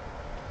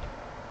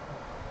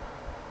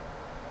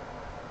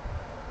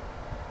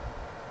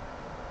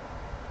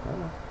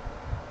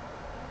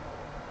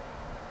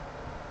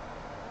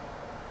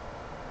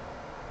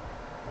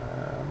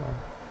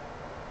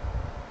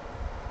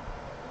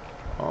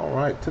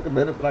 Alright, took a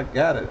minute, but I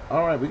got it.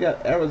 Alright, we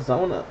got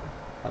Arizona,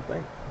 I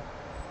think.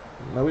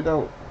 No, we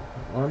don't.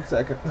 1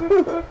 second.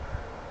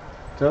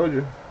 Told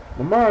you.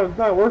 My mind's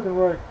not working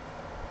right.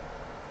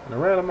 And the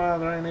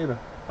randomizer ain't either.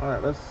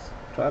 Alright, let's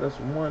try this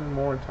one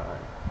more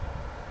time.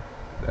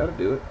 That'll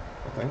do it,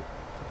 I think.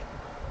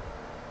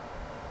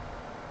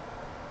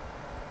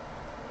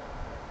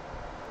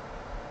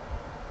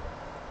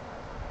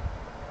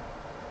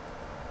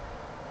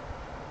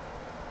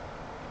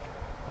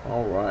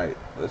 Alright,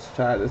 let's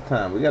try this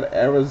time. We got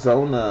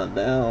Arizona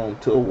down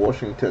to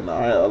Washington.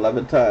 Alright,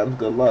 11 times.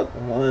 Good luck.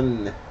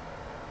 1,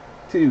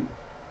 2,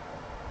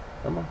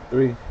 come on,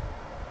 3,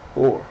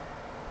 4,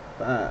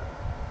 5,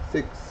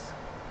 6,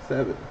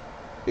 7,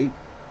 8,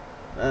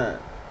 9,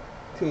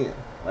 10.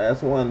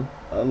 Last one,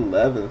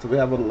 11. So we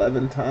have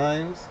 11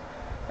 times.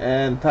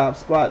 And top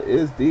spot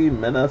is the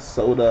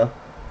Minnesota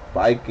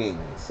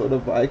Vikings. So the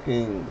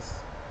Vikings,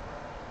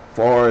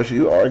 far as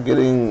you are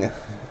getting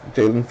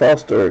Jalen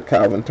Foster,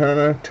 Calvin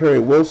Turner, Terry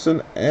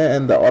Wilson,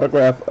 and the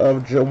autograph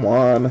of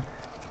Jawan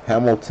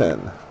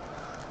Hamilton.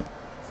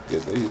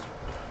 Let's get these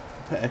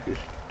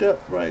packaged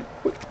up right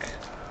quick.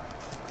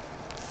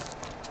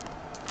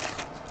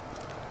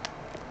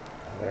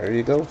 There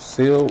you go,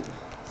 sealed,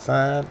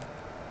 signed,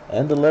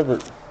 and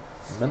delivered.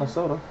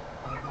 Minnesota.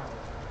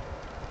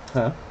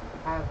 Huh?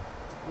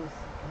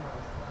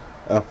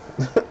 Oh.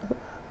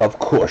 Of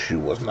course you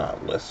was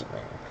not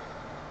listening.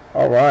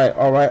 Alright.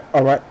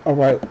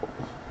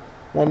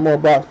 One more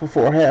box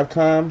before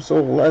halftime,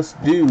 so let's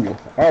do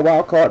our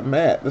wild card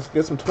mat. Let's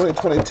get some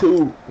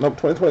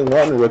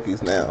 2021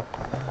 rookies now.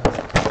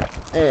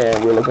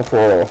 And we're looking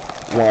for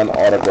one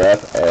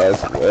autograph as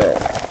well.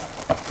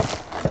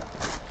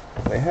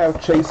 They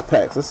have chase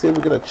packs. Let's see if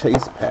we get a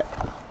chase pack.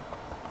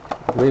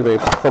 I believe a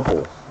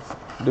purple.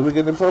 Did we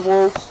get any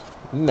purples?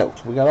 No,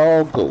 we got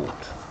all gold.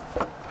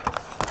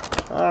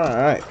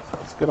 Alright,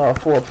 let's get our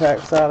 4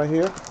 packs out of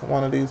here.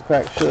 One of these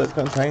packs should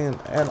contain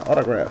an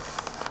autograph.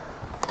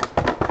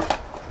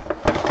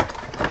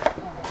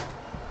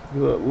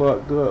 Good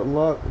luck.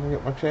 Let me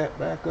get my chat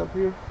back up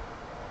here.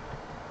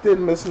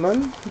 Didn't miss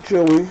none.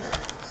 Joey,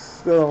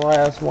 still the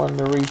last one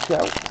to reach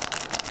out.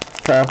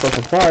 Time for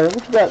some fire.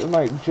 What you got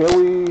tonight,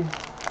 Joey?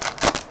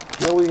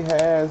 Joey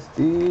has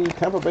the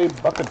Tampa Bay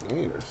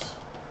Buccaneers.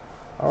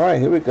 Alright,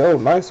 here we go.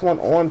 Nice one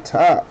on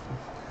top.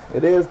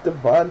 It is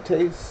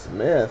Devontae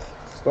Smith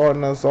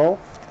starting us off.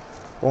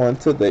 Going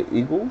to the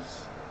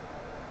Eagles.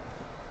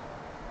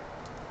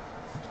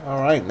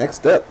 Alright,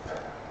 next up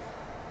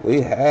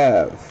we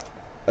have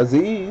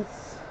Aziz,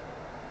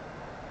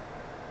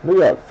 New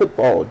York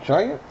Football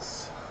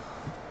Giants.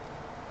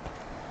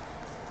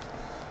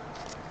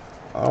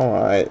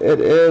 Alright, it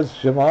is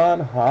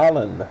Javon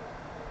Holland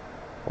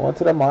going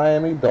to the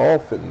Miami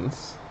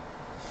Dolphins.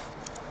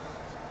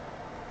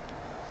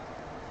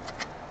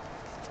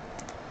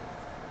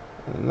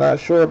 I'm not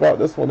sure about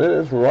this one. It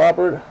is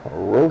Robert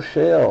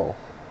Rochelle.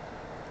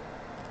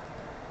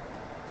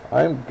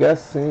 I'm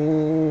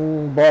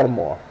guessing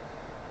Baltimore.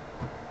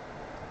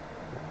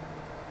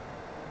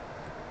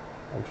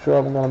 I'm sure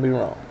I'm going to be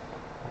wrong.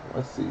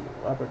 Let's see.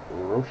 Robert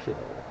Rochelle.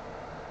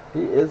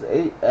 He is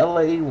a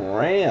LA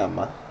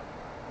Ram.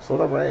 So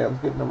the Rams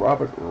getting the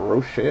Robert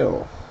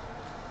Rochelle.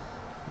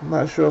 I'm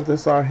not sure if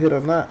this is our hit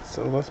or not.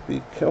 So let's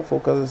be careful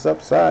because it's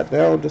upside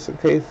down just in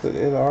case it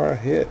is our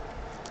hit.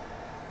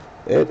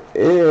 It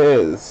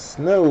is.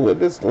 No,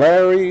 it is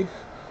Larry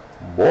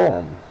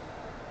Borum.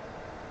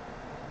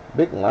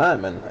 Big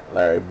lineman,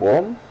 Larry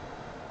Borum.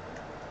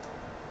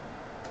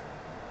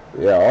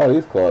 Yeah, all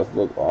these cards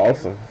look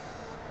awesome.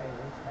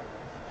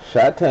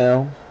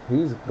 Chi-Town.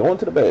 He's going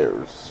to the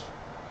Bears.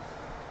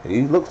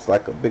 He looks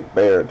like a big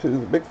bear, too.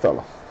 He's a big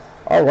fella.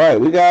 All right,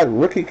 we got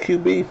rookie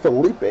QB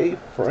Felipe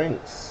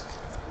Franks.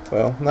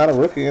 Well, not a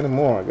rookie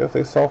anymore. I guess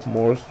they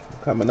sophomores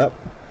coming up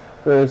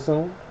very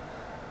soon.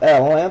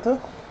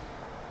 Atlanta.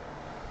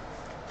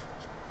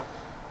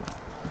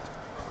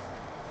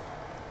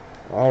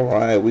 All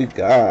right, we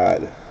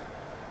got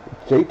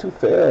J.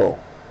 Tufel.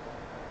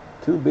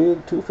 Too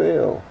big, too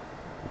fail.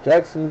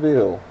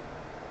 Jacksonville.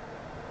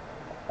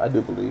 I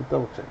do believe.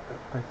 Double check that.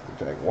 Thanks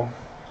to Jaguar.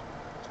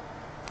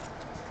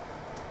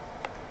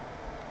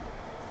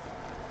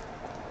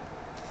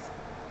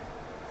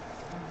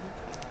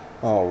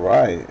 All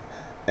right.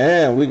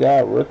 And we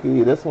got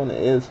rookie. This one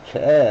is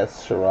Chaz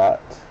Sherratt.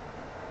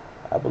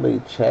 I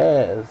believe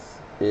Chaz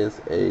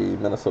is a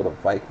Minnesota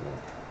Viking.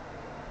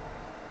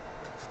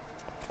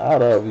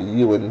 Out of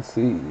UNC.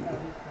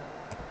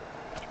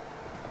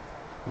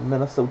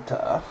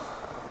 Minnesota.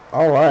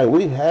 All right.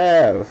 We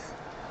have.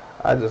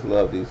 I just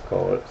love these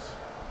cards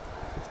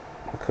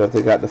because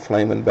they got the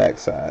flaming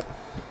backside.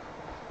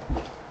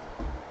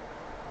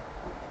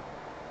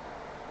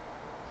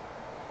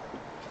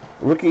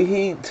 Rookie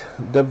Heat,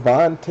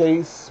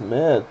 Devontae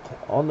Smith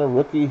on the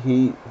Rookie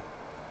Heat.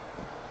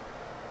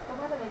 So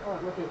why do they call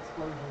it Rookie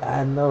Explosion?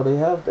 I know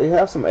they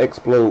have some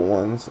Explode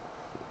ones,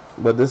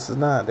 but this is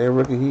not. They're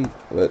Rookie Heat,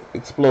 but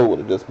Explode would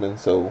have just been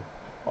so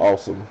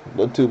awesome. A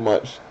little too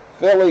much.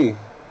 Philly,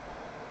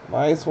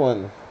 nice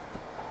one.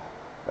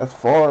 That's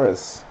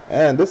Forrest.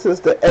 And this is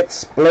the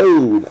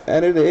Explode,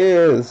 and it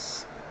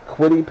is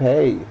Quiddy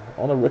Pay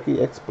on the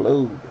Rookie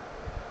Explode.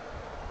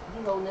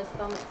 He holding his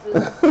stomach too.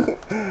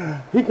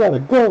 He gotta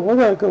go. I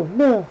gotta go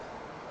now.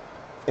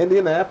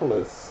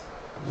 Indianapolis.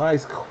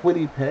 Nice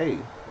Quiddy Pay.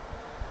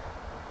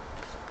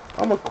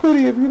 I'm a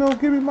quitty if you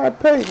don't give me my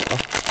pay.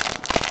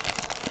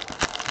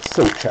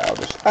 So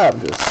childish. I'm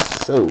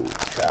just so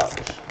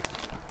childish.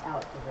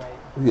 Alex is right.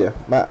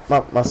 Yeah,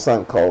 my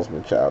son calls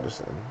me childish,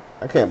 and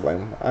I can't blame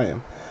him. I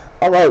am.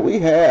 All right, we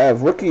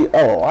have rookie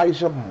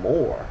Elijah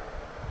Moore.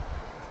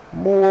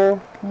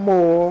 More.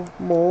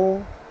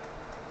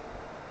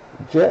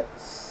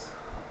 Jets.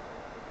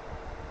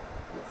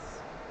 Yes.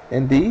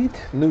 Indeed,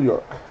 New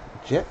York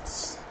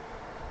Jets.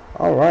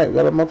 All right,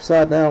 got them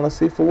upside down. Let's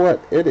see for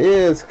what. It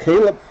is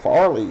Caleb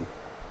Farley.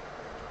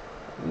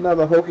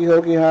 Another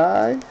hokey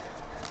high.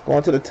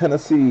 Going to the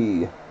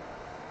Tennessee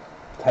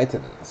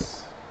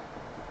Titans.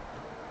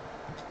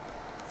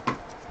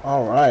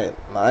 All right,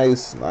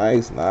 nice.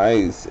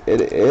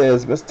 It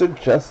is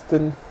Mr.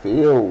 Justin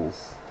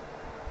Fields.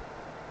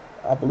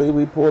 I believe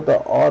we pulled the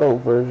auto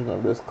version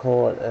of this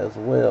card as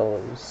well.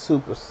 It was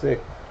super sick.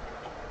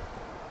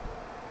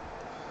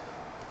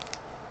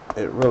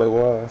 It really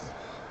was.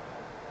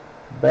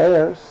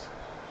 Bears,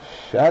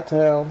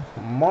 Chi-Town,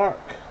 Mark.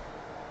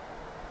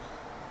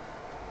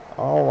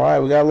 All right,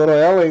 we got a little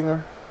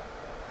Ellinger.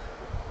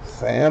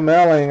 Sam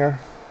Ellinger.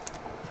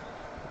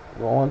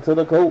 Going to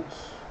the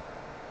Colts.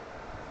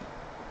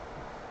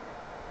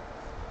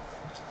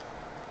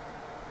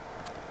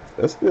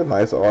 This will be a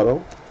nice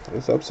auto.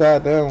 It's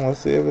upside down. Let's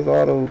see if it's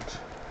autoed.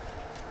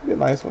 Be a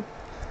nice one.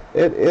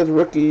 It is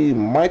rookie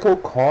Michael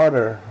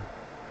Carter.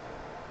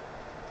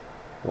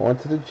 Going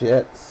to the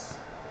Jets.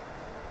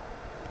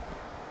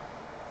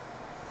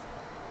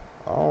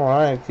 All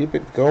right, keep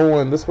it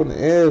going. This one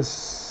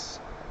is.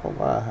 Oh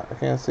my, I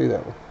can't see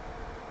that one.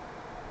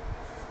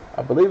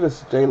 I believe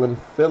it's Jalen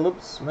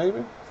Phillips,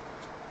 maybe.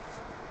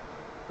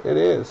 It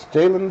is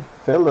Jalen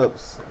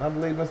Phillips. I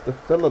believe Mr.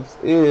 Phillips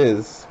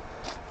is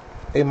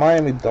a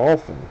Miami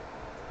Dolphin.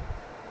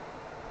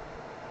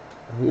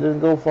 He didn't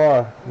go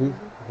far.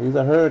 He's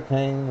a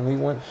Hurricane, and he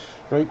went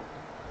straight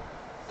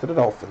to the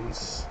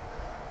Dolphins.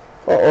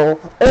 Uh-oh.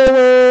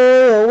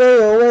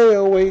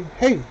 Away.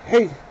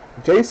 Hey.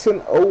 Jason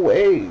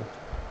Oweh.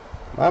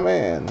 My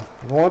man.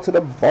 Going to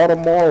the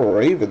Baltimore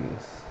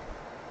Ravens.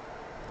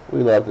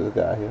 We love this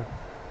guy here.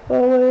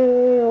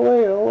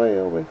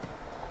 Away.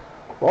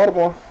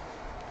 Baltimore.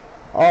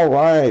 All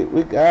right.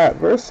 We got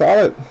very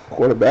solid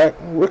quarterback.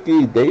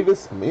 Rookie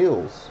Davis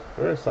Mills.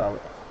 Very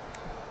solid.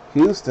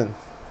 Houston.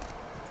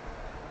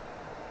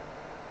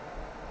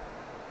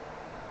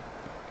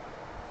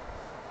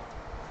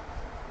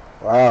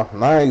 Wow,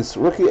 nice.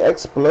 Rookie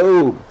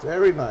Explode.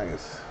 Very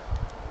nice.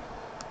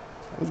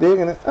 I'm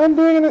digging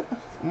it.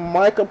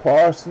 Micah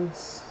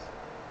Parsons.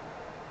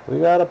 We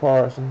got a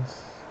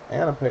Parsons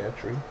and a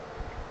Petrie.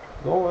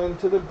 Going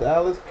to the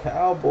Dallas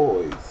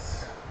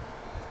Cowboys.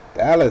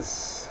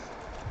 Dallas.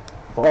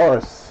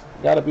 Forrest.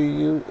 Gotta be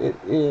you. It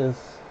is.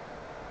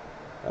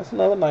 That's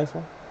another nice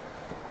one.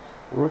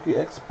 Rookie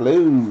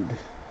Explode.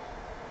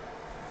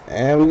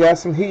 And we got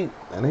some heat.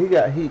 And he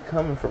got heat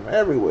coming from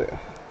everywhere.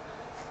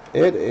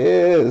 It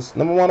is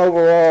 #1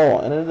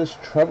 overall. And it is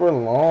Trevor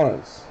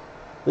Lawrence.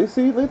 You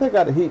see, they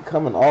got the heat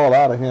coming all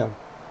out of him.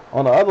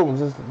 On the other ones,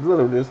 just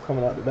literally just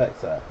coming out the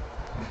backside.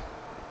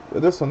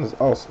 But this one is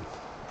awesome.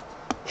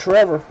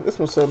 Trevor, this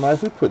one's so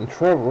nice. We're putting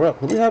Trevor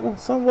up. We having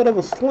somewhat of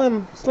a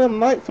slim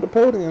night for the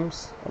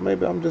podiums. Or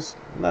maybe I'm just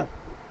not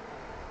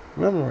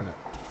remembering it.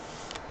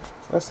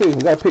 Let's see.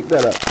 We gotta pick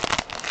that up.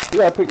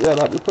 We're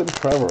putting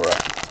Trevor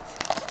up.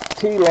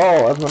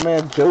 T-Law, as my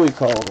man Joey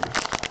called him.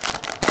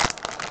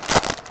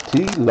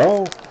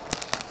 T-Law.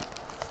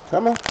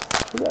 Come on.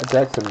 We got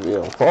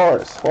Jacksonville.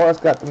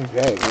 Forrest got them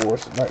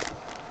Jaguars tonight.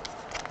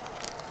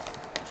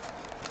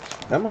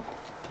 Come on.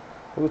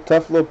 It was a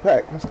tough little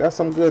pack. It's got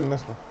some good in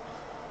this one.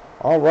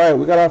 Alright,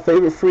 we got our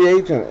favorite free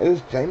agent. It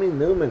is Jamie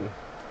Newman.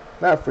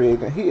 Not free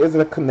agent. He is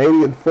a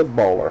Canadian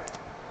footballer.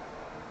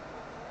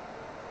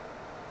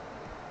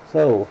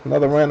 So,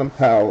 another random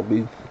pal will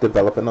be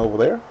developing over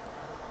there.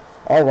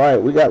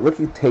 Alright, we got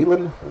rookie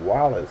Taylor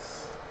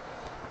Wallace.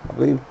 I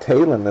believe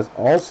Taylor is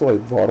also a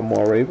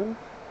Baltimore Raven.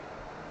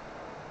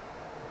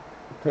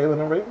 Taylor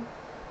and Raven?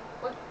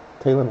 What?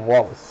 Taylor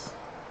Wallace.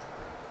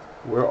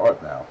 Where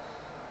art thou?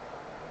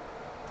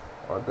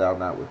 Art thou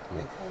not with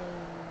me?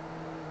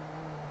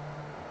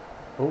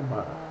 Oh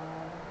my.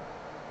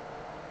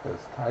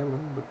 It's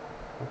Thailand, but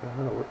okay,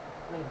 I know it.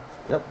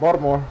 Yep,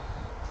 Baltimore.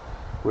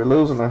 We're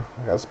losing her.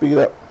 I gotta speed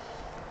up.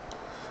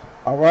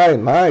 Alright,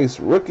 nice.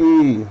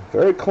 Rookie.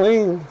 Very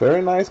clean.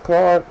 Very nice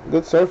card.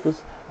 Good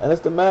surface. And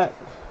it's the Mac.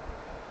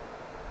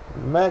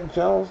 Mac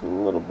Jones a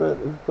little bit.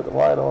 If you put the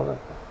light on it.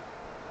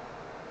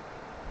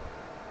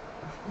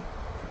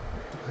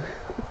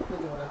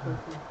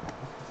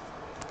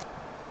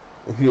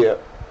 Yeah.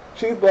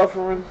 Cheap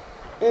buffering.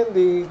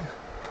 Indeed.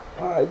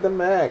 Alright, the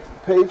Mac.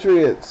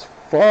 Patriots.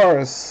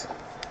 Forrest.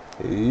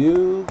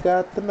 You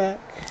got the Mac.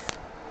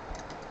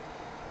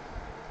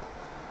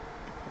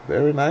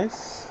 Very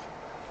nice.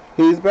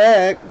 He's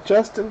back.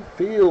 Justin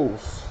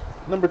Fields.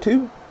 #2. I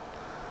don't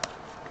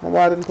know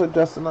why I didn't put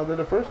Justin up there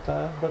the first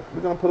time, but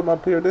we're going to put him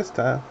up here this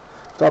time.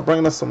 Start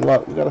bringing us some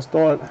luck. We got to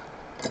start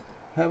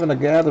having a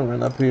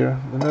gathering up here,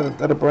 and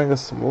that'll bring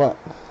us some luck.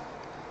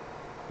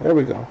 There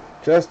we go.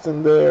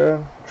 Justin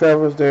there.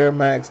 Trevor's there.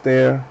 Max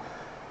there.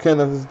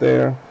 Kenneth is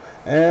there.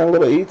 And a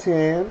little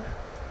Etienne.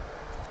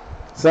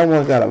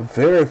 Someone got a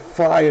very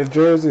fire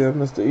jersey of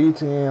Mr.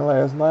 Etienne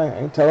last night.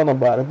 Ain't telling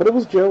nobody, but it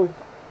was Joey.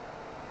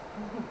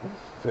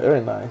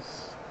 Very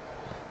nice.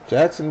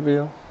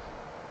 Jacksonville.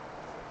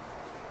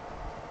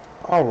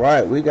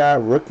 Alright, we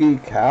got rookie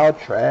Kyle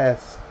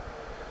Trask.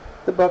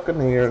 The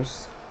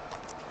Buccaneers.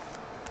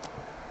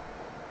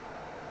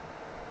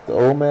 The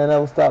old man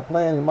never stopped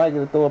playing. He might get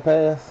to throw a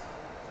pass.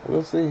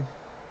 We'll see.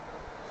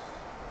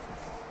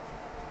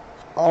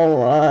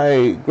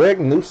 Alright,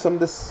 Greg Newsome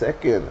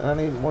II. I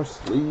need more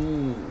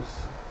sleeves.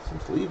 Some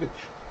sleevage.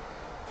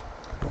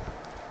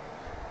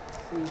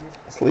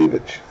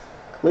 Sleevage.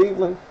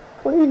 Cleveland.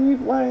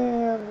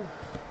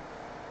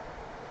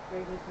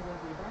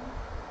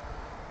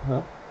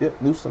 Huh?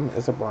 Yep, Newsome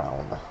is a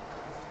Brown.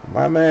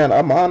 My man,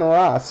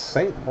 Amon-Ra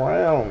St.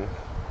 Brown.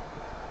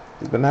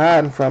 He's been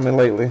hiding from me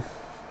lately.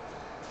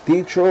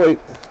 Detroit.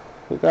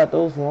 We got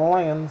those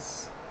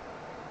Lions.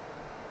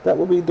 That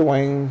would be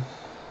Dwayne.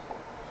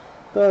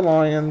 The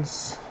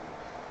Lions.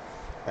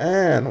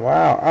 And,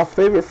 wow, our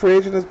favorite free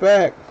agent is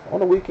back on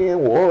the Weekend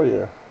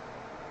Warrior.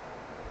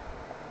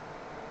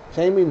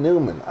 Jamie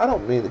Newman. I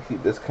don't mean to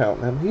keep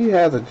discounting him. He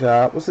has a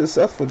job, a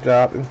successful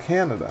job in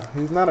Canada.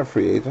 He's not a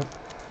free agent.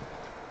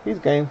 He's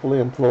gainfully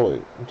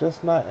employed,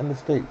 just not in the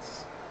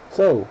States.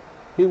 So,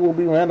 he will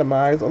be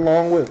randomized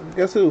along with,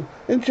 guess who?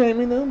 And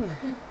Jamie Newman.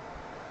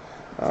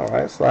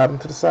 Alright, slide him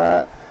to the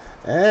side.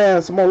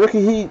 And some more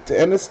rookie heat.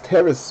 And it's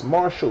Terrace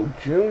Marshall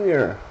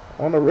Jr.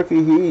 on the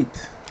rookie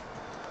heat.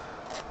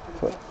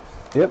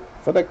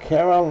 For the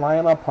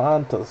Carolina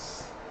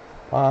Panthers.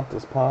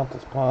 Panthers.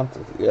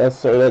 Yes,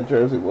 sir, that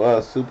jersey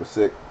was super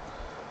sick.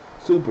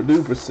 Super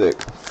duper sick.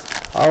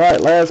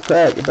 Alright, last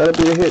pack. It better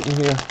be a hit in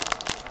here.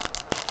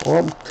 Or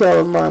I'm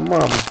telling my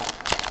mama.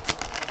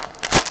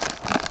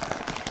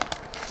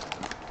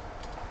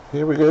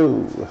 Here we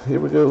go.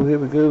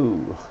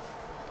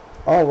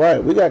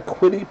 Alright, we got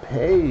Quiddy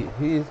Pay.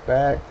 He's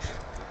back.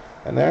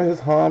 And there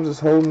his arms is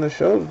holding the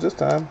shoulders this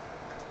time.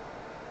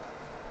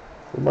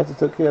 We must have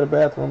took care of the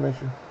bathroom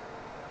issue.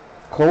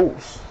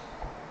 Colts.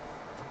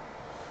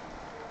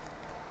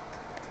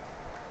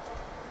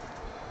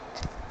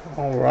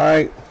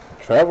 Alright.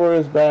 Trevor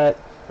is back.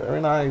 Very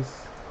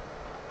nice.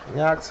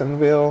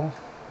 Jacksonville.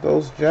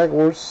 Those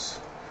Jaguars.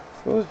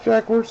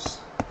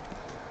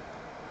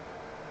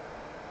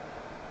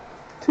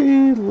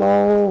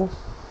 T-Law.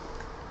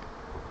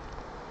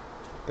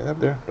 Stand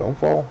there. Don't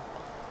fall.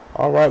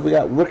 All right, we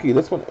got rookie.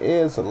 This one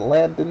is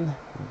Landon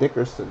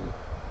Dickerson.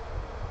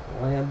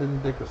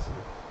 Landon Dickerson.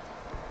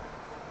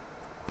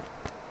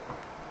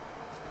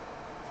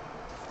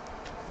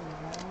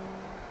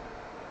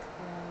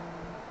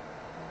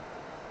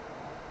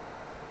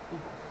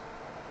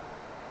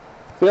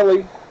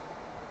 Philly.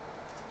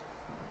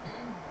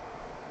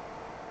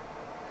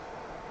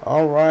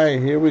 All right,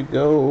 here we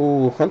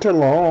go. Hunter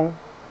Long.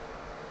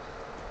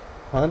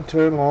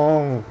 Hunter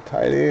Long,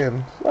 tight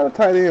end. A lot of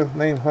tight ends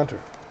named Hunter.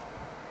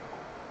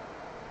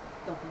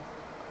 Dolphins.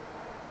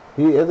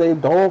 He is a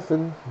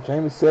Dolphin.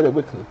 Jamie said it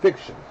with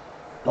conviction.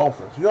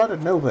 Dolphins. You ought to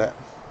know that.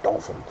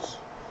 Dolphins.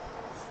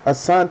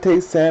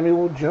 Asante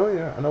Samuel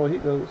Jr. I know where he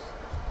goes.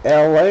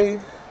 L.A.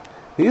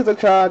 He's a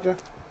Charger.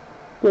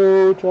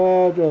 Go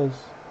Chargers.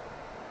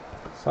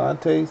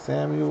 Asante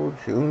Samuel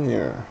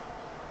Jr.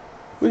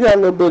 We got a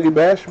little Boogie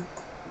Basham.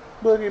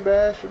 Boogie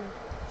Basham.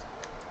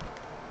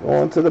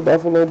 Going to the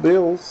Buffalo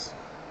Bills.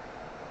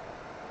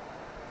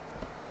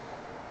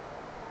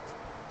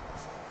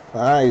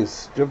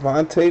 Nice.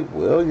 Javonte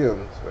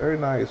Williams. Very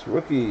nice.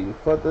 Rookie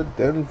for the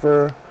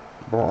Denver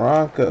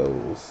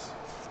Broncos.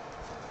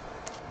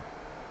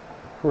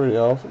 Pretty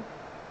awesome.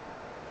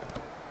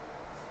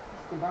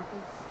 The Broncos.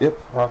 Yep,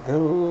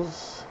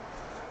 Broncos.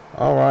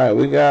 All right,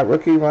 we got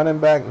rookie running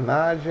back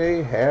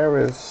Najee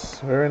Harris.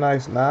 Very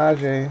nice,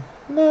 Najee.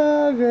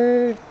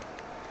 Najee.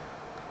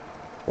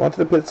 On to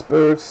the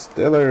Pittsburgh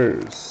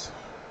Steelers.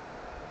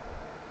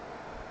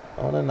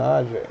 On to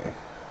Najee.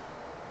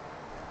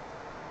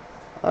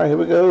 All right, here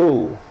we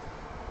go.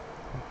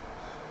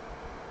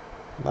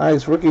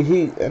 Nice rookie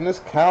heat, and this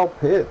Kyle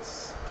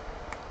Pitts.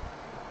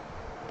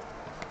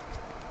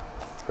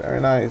 Very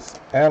nice.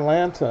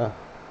 Atlanta.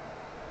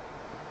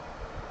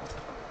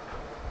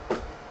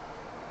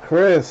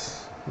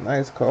 Chris.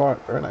 Nice card.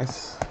 Very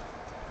nice.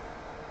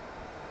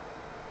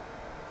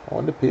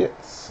 On the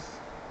Pitts.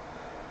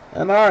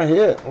 And our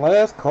hit.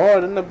 Last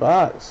card in the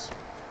box.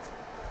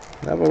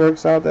 Never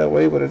works out that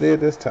way, but it did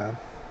this time.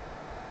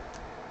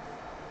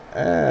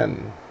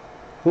 And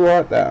who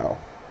art thou?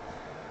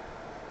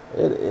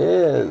 It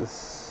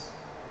is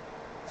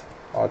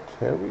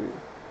Artavius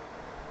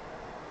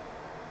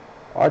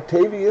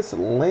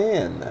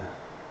Lynn.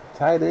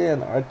 Tight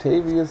end,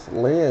 Artavius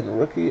Lynn.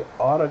 Rookie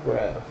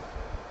autograph.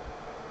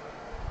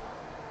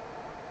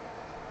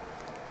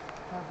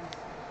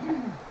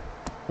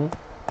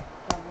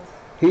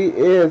 He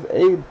is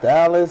a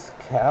Dallas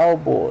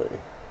Cowboy.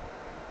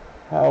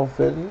 How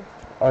fitting.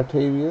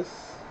 Artavius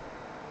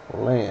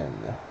Lynn.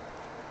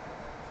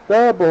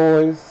 The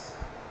boys.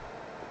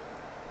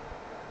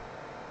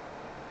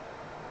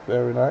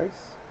 Very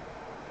nice.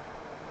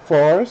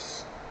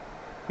 Forrest,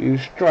 you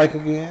strike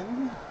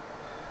again.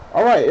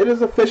 All right, it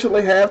is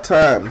officially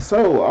halftime.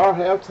 So our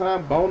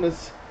halftime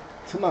bonus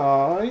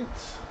tonight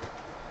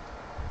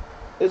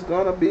is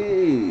gonna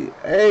be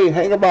a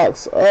hanger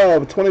box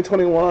of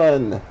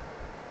 2021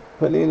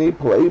 Panini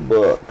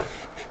Playbook.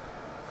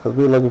 Cause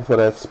we're looking for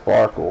that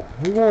sparkle.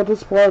 We want the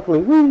sparkly.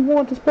 We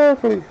want the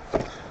sparkly.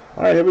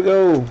 All right, here we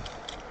go.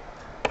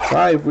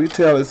 5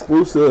 retail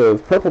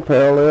exclusive purple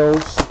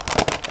parallels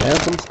and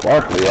some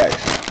sparkly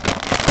action.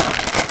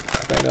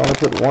 I think they only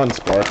put one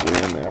sparkly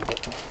in there,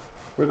 but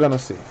we're gonna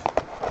see.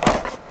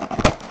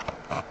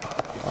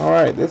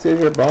 Alright, this is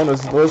your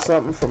bonus. A little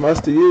something from us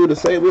to you to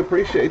say we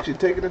appreciate you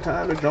taking the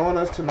time to join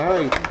us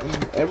tonight.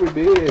 In every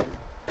bid,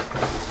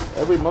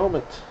 every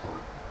moment.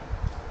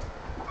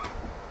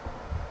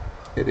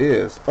 It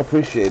is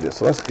appreciated.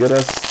 So let's get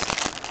us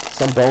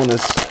some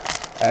bonus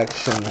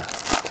action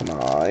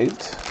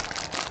tonight.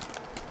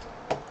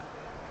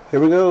 Here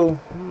we go.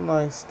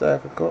 Nice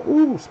stack of cards.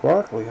 Ooh,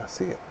 sparkly. I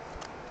see it.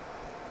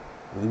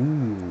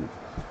 Ooh.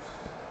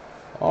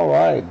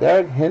 Alright,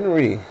 Derrick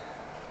Henry.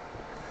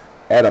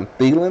 Adam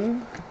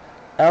Thielen.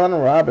 Allen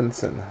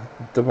Robinson.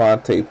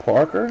 Devontae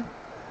Parker.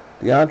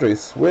 DeAndre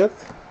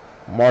Swift.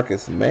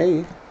 Marcus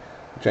May.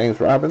 James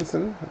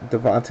Robinson.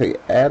 Devontae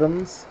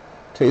Adams.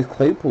 Chase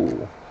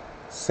Claypool.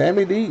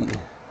 Sammy D.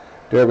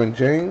 Derwin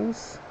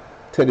James.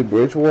 Teddy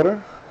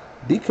Bridgewater.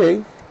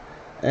 DK.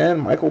 And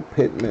Michael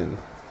Pittman.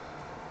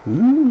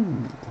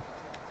 Ooh.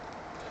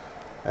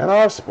 And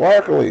our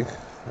sparkly.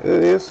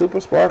 It is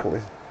super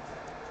sparkly.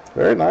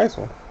 Very nice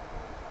one.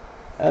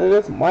 And it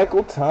is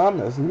Michael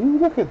Thomas. Ooh,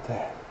 look at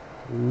that.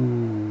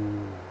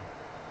 Ooh.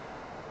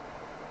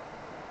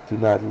 Do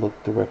not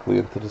look directly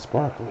into the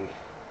sparkly.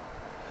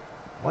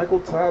 Michael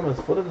Thomas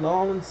for the New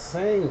Orleans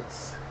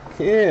Saints.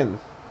 Ken.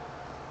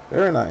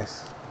 Very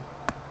nice.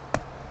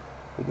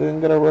 We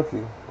didn't get a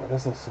rookie, but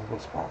that's a super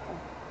sparkly.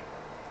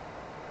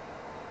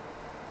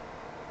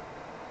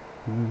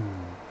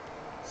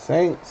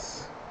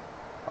 Saints.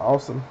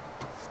 Awesome.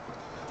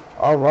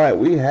 Alright,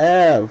 we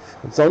have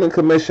Zoning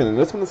Commission, and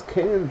this one is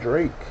Kenyon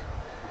Drake.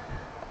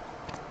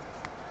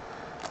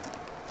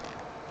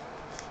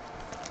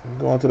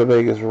 Going to the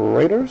Vegas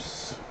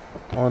Raiders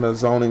on a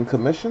Zoning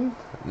Commission.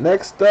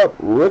 Next up,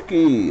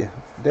 rookie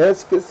Des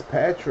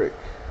Fitzpatrick.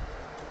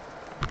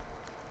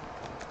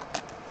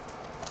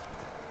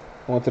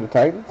 Going to the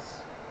Titans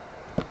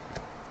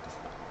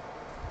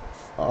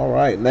All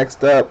right,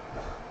 next up,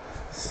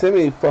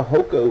 Semi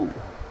Fehoko.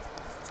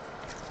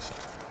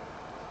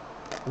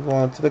 We're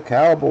going to the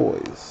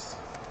Cowboys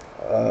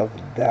of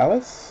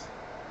Dallas.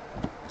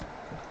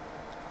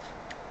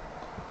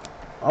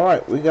 All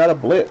right, we got a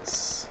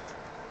blitz,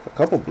 a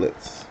couple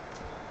blitz.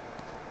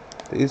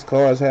 These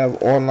cards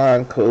have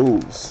online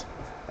codes,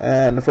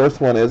 and the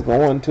first one is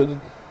going to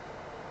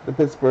the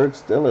Pittsburgh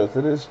Steelers.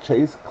 It is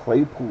Chase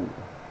Claypool.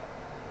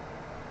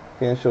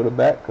 Can't show the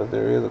back because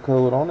there is a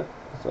code on it.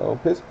 So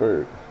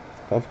Pittsburgh,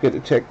 don't forget to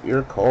check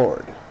your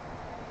card.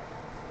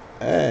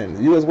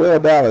 And you as well,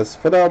 Dallas,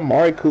 for the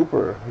Amari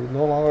Cooper. He's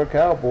no longer a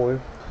Cowboy,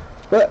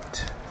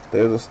 but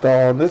there's a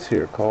star on this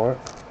here card.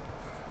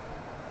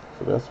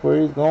 So that's where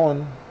he's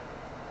going.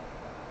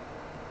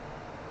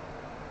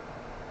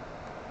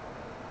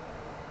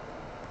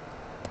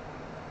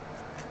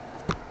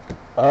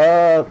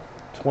 Uh,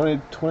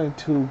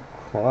 2022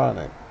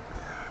 Chronic.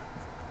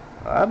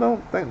 I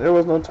don't think there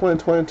was no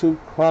 2022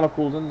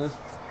 Chronicles in this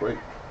break.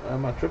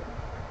 Am I tripping?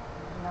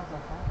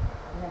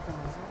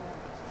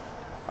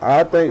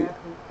 I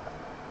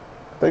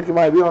think you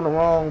might be on the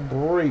wrong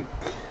break.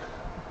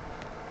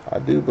 I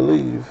do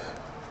believe.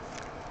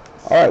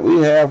 All right, we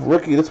have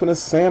rookie. This one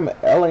is Sam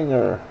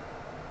Ellinger.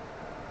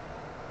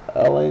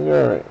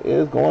 Ellinger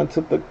is going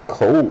to the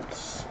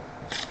Colts.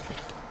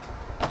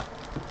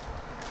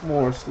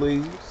 More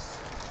sleeves.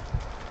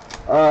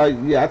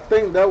 Yeah, I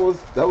think that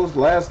was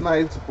last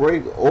night's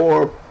break,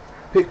 or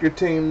pick your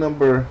team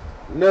number.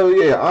 No,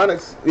 yeah,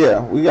 Onyx.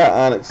 Yeah, we got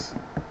Onyx.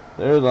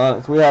 There's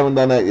Onyx. We haven't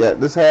done that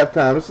yet. This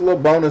halftime. It's a little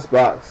bonus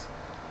box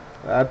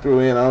I threw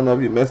in. I don't know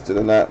if you missed it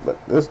or not, but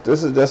this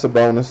is just a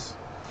bonus.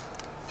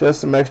 Just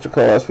some extra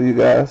cards for you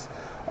guys.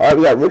 All right,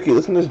 we got rookie.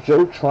 This one is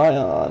Joe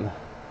Tryon.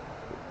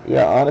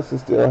 Yeah, Onyx is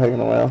still hanging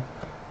around.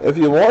 If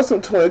you want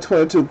some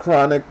 2022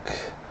 Chronic,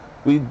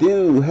 we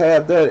do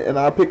have that in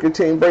our pick your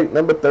team break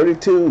number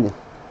 32.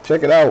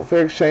 Check it out,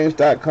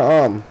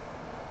 FairXchanged.com.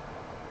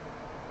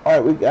 All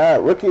right, we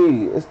got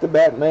rookie. It's the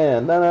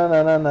Batman.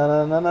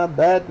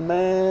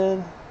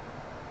 Batman.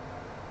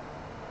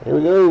 Here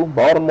we go,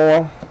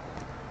 Baltimore.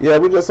 Yeah,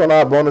 we're just on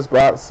our bonus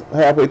box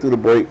halfway through the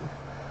break.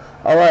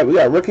 All right, we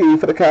got rookie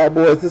for the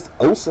Cowboys. This is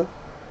Osa.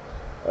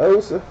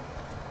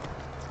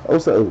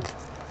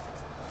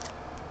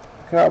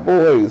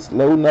 Cowboys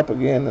loading up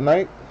again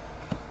tonight.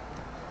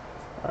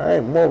 All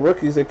right, more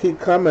rookies that keep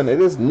coming. It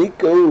is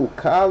Nico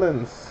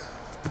Collins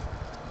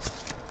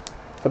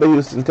for the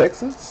Houston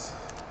Texans.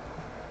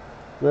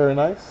 Very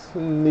nice,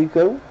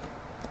 Nico.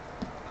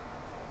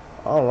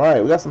 All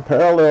right, we got some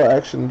parallel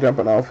action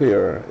jumping off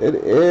here. It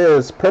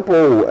is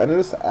purple, and it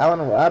is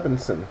Allen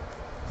Robinson.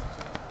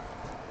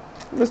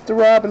 Mr.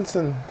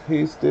 Robinson,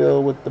 he's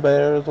still with the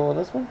Bears on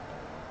this one.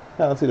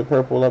 Kind of see the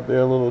purple up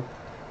there, a little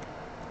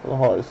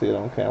hard to see it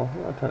on camera.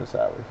 I'll turn it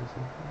sideways.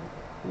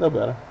 No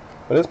better,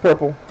 but it's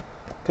purple.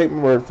 Take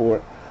my word for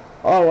it.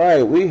 All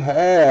right, we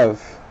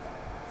have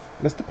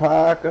Mr.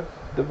 Parker,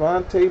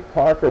 Devontae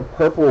Parker,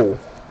 purple. You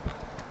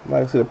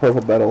might see the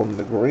purple better on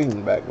the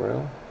green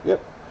background.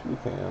 Yep, you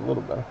can, a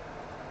little better.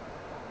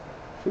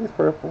 She's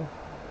purple.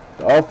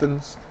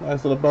 Dolphins,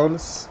 nice little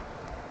bonus.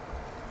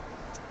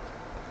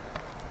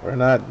 We're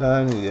not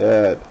done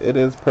yet. It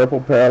is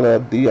purple parallel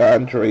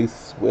DeAndre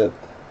Swift.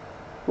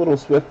 Little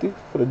Swifty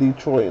for the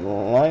Detroit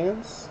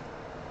Lions.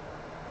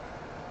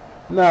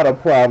 Not a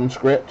problem,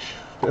 Scratch.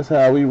 That's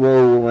how we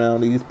roll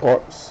around these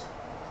parts.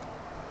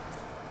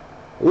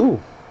 Ooh,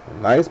 a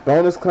nice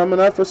bonus coming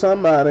up for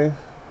somebody.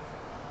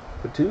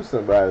 For two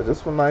somebody.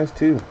 This one nice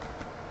too.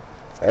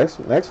 Next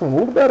one a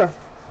little better.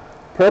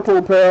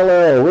 Purple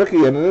parallel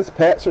rookie, and this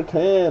Pat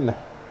Surtain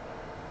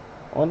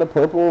on the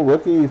purple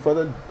rookie for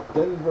the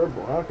Denver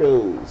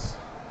Broncos.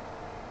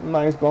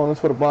 Nice bonus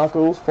for the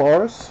Broncos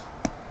for us.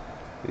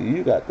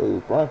 You got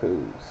those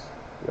Broncos.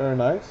 Very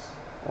nice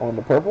on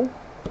the purple.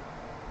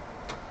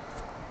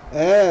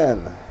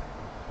 And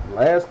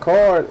last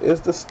card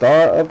is the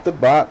star of the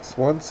box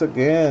once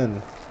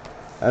again.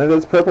 And it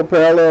is purple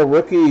parallel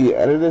rookie,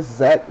 and it is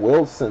Zach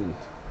Wilson.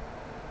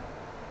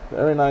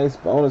 Very nice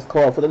bonus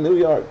card for the New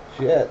York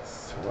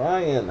Jets.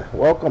 Ryan,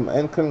 welcome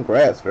and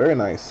congrats. Very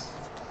nice.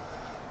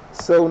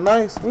 So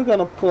nice. We're going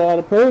to pull out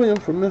a podium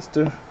for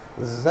Mr.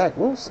 Zach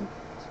Wilson.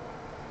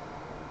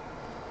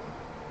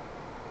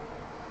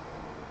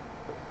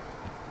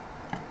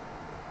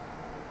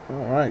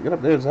 All right, get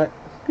up there, Zach.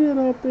 Get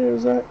up there,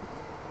 Zach.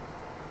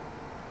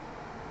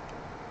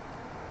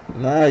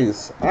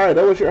 Nice. All right,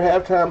 that was your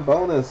halftime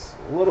bonus.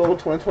 Little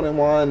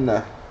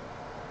 2021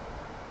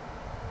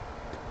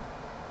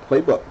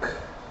 playbook.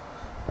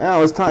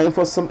 Now it's time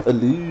for some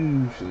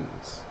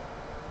illusions.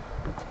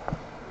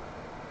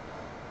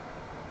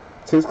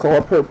 6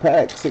 cards per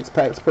pack, 6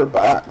 packs per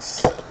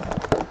box.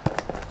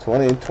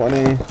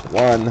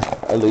 2021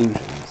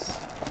 illusions.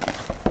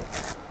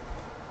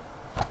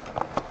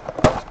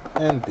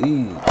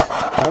 Indeed.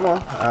 Come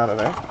on, out of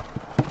there.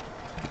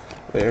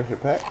 There's your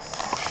packs.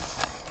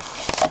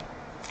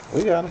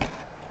 We got them.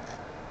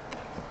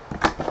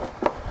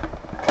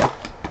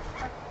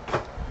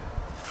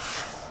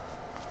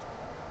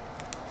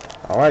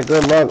 All right,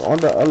 good luck on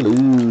the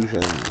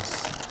illusions.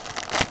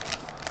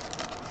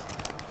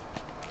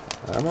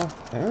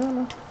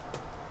 Hammer.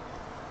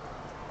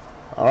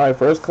 All right,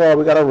 first card,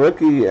 we got a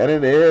rookie, and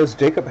it is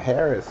Jacob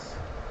Harris.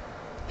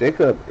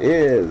 Jacob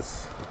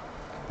is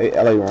a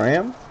LA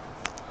Ram.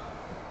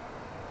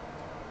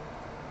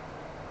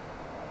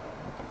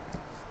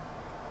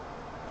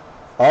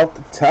 Off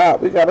the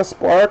top, we got a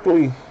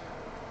sparkly.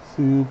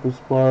 Super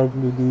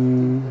sparkly,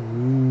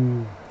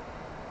 dude.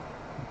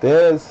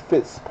 There's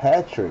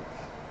Fitzpatrick.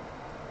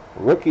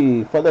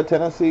 Rookie for the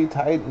Tennessee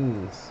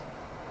Titans.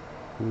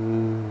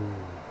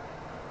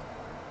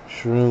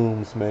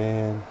 Shrooms,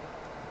 man.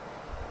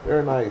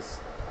 Very nice.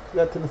 We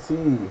got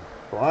Tennessee.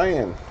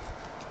 Ryan.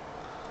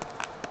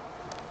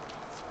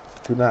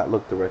 Do not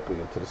look directly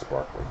into the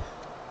sparkly.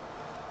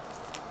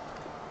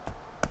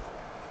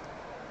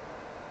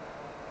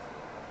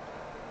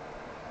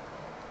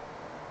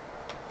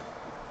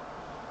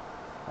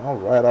 All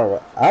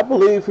right. I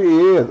believe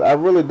he is. I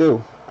really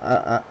do.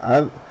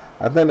 I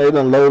think they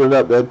done loaded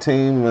up that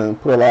team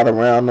and put a lot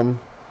around them.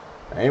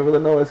 Ain't really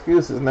no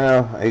excuses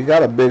now. He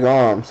got a big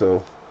arm,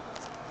 so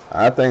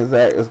I think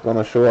Zach is going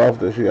to show off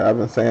this year. I've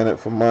been saying it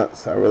for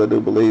months. I really do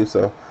believe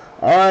so.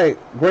 All right,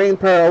 green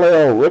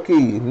parallel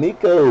rookie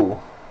Nico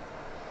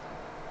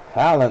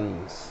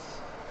Collins.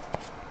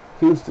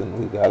 Houston,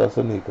 we got us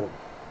a Nico.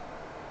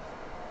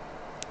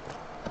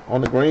 On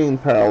the green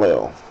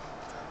parallel.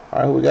 All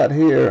right, who we got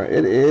here?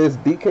 It is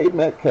DK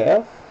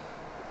Metcalf.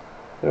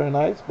 Very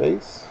nice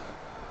base.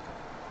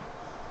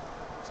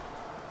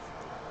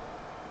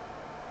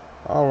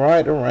 All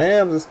right, the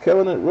Rams is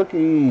killing it.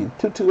 Rookie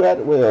Tutu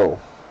Atwell.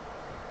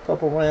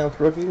 Couple Rams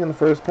rookie in the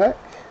first pack.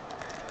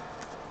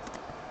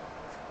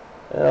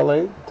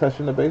 LA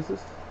touching the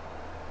bases.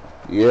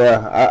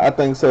 Yeah, I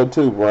think so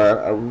too, Brian.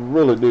 I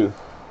really do.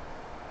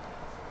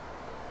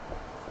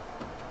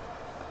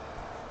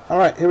 All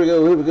right, here we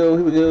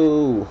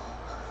go.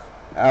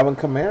 Alvin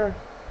Kamara.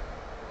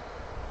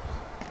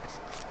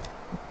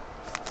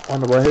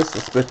 Wonder what his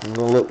suspension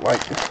gonna look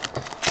like.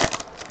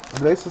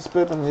 Did they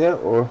suspend him yet,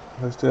 or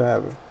they still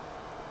have him?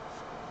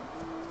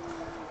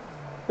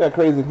 Got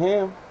Crazy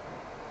Cam.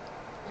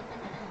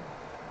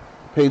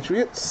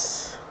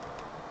 Patriots.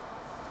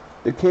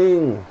 The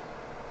King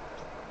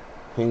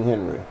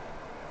Henry.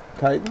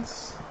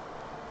 Titans.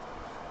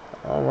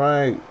 All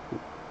right.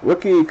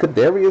 Rookie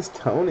Kadarius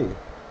Toney.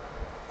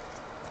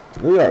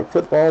 New York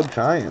Football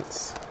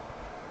Giants.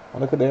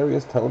 On the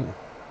Kadarius Toney.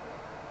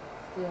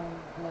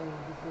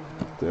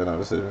 Still no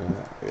decision.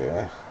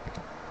 Yeah.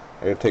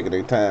 They're taking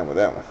their time with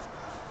that one.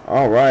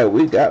 All right,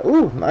 we got,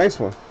 nice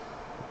one.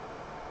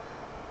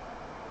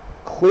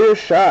 Clear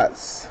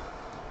shots.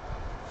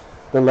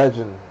 The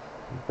legend,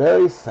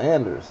 Barry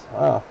Sanders.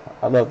 Wow,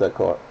 I love that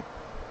card.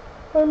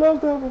 I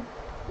love that one.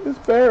 It's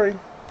Barry.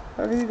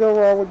 How can you go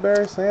wrong with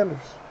Barry Sanders?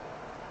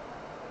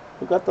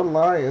 We got the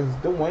Lions.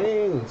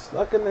 Dwayne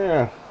stuck in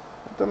there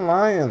with the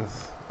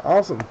Lions.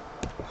 Awesome.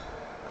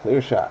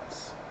 Clear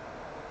shots.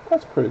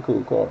 That's a pretty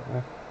cool card,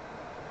 man.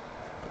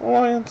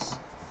 Lions.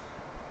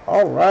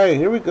 All right,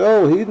 here we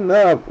go. Heating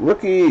up.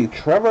 Rookie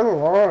Trevor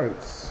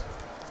Lawrence.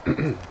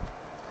 Believe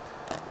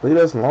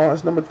that's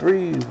Lawrence number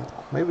 3,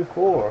 maybe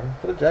 4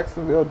 for the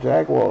Jacksonville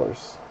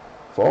Jaguars.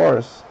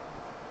 Forrest.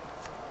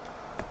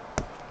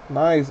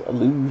 Nice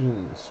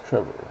illusions,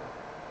 Trevor.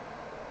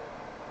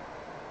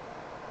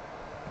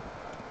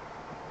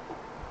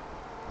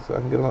 So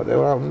I can get him up there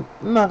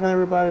without knocking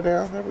everybody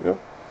down. There we go.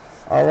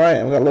 All right,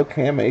 and we got a little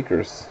Cam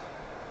Akers.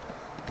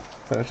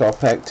 Finish off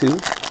pack 2.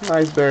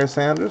 Nice Barry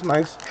Sanders.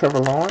 Nice Trevor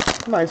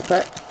Lawrence. Nice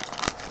pack.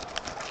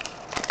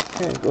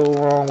 Can't go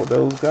wrong with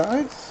those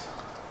guys.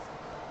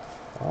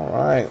 All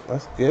right,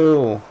 let's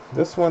go.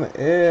 This one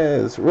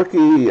is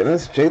rookie, and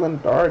it's Jalen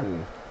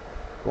Darden.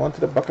 Going to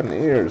the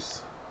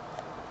Buccaneers.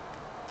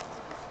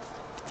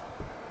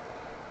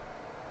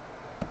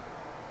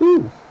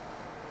 Ooh,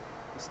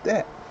 what's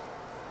that?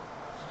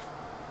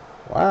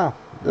 Wow,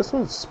 this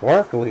one's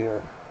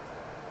sparklier.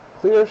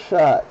 Clear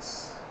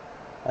shots.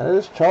 And it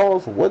is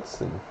Charles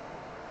Woodson.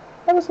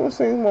 I just want to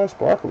say more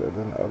sparkler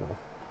than the other one.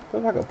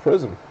 Looks like a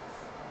prism.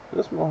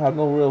 This one don't have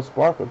no real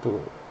sparkle to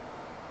it.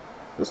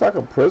 Looks like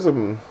a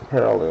prism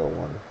parallel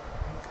one.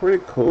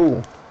 Pretty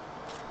cool.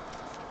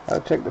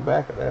 I'll check the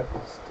back of that.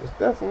 It's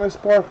definitely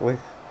sparkly.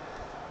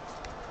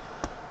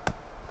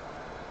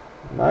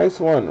 Nice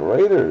one.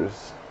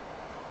 Raiders.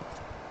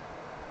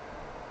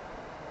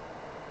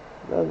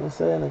 Doesn't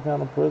say any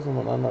kind of prism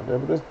or nothing up there,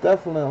 but it's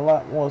definitely a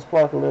lot more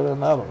sparkly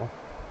than the other one.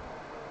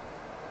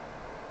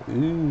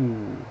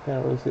 Ooh,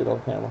 can't really see it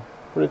on camera.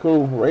 Pretty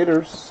cool.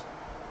 Raiders.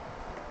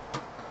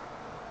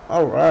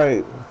 All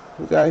right,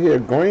 we got here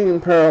green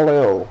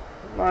parallel.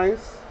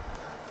 Nice,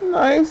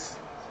 nice.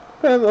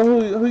 Depends on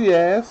who you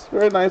ask.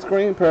 Very nice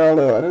green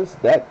parallel. And it's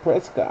Dak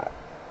Prescott.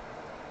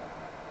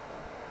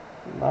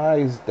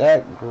 Nice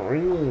Dak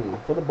green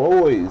for the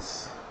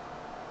boys.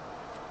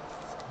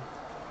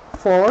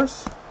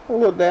 Forrest, a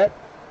little Dak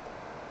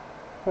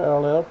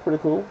parallel. Pretty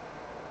cool.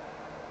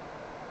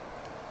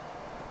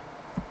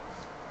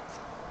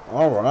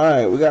 All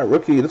right, we got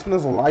rookie. This one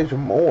is Elijah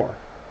Moore.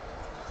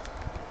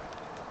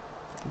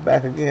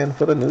 Back again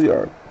for the New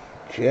York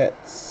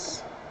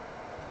Jets.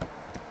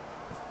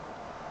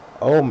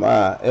 Oh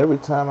my, every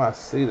time I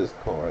see this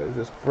card, it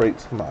just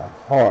breaks my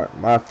heart.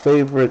 My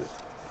favorite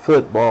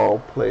football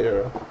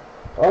player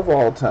of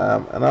all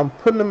time, and I'm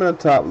putting him in a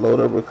top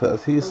loader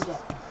because he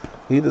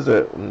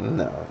deserves.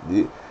 No,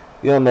 you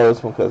don't know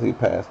this one because he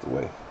passed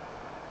away.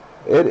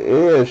 It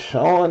is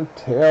Sean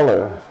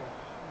Taylor.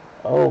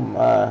 Oh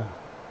my.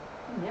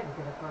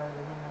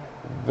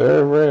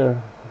 Very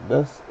rare.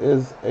 This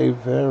is a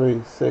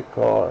very sick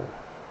card.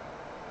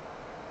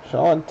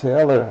 Sean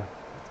Taylor.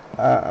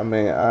 I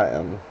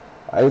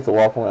used to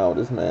walk around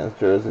with this man's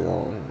jersey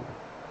on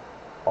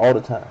all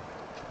the time.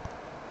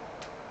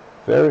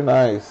 Very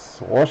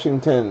nice.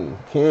 Washington,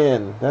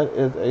 Ken. That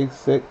is a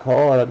sick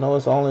card. I know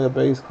it's only a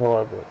base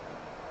card, but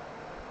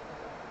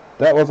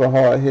that was a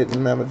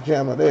hard-hitting mamma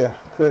jamma there.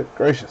 Good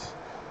gracious.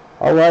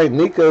 All right,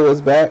 Nico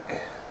is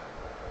back.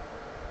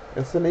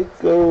 It's a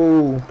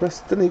Nico.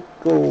 Preston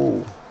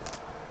Nico.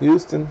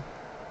 Houston.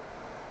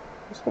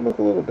 It's going to look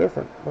a little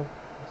different, but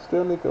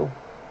still Nico.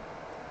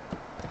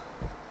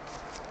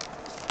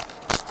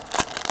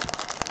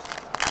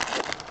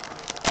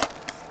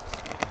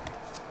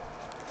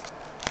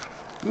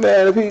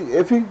 Man,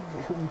 if he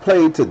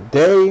played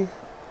today,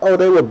 oh,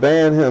 they would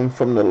ban him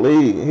from the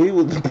league. He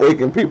was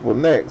breaking people's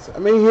necks. I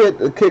mean, he hit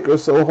the kicker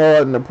so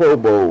hard in the Pro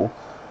Bowl.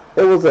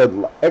 It was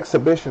an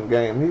exhibition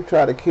game. He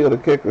tried to kill the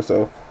kicker,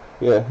 so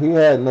yeah, he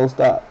had no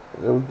stop.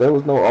 There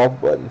was no off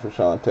button for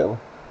Sean Taylor.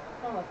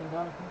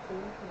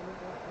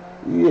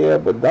 Yeah,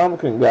 but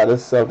Dominican got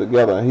himself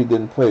together and he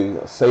didn't play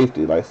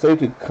safety. Like,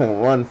 safety can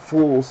run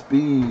full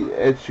speed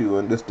at you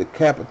and just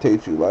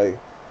decapitate you. Like,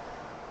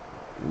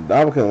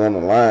 Dominican on the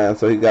line,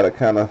 so he got to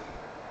kind of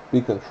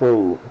be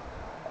controlled.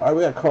 All right,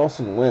 we got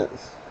Carson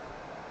Wentz.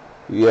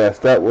 Yes,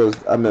 that was,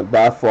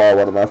 by far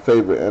one of my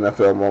favorite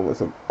NFL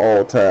moments of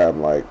all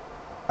time. Like,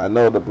 I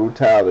know the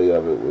brutality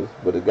of it was,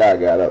 but the guy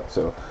got up,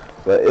 so,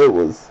 but it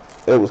was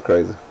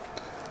crazy.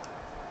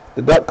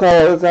 The duck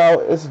call is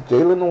out. It's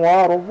Jalen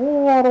Waddle.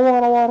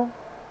 Waddle.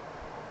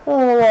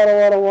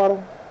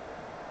 Waddle.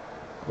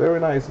 Very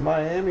nice.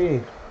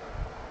 Miami.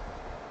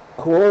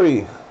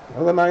 Corey.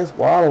 Another nice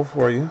Waddle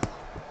for you.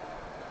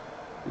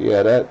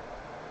 Yeah, that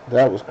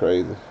was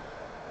crazy.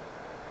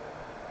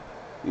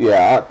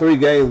 Yeah, 3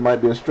 games might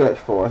be a stretch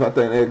for us. I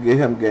think they'll give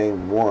him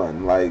game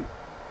 1. Like,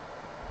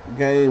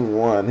 game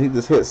 1, he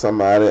just hit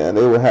somebody, and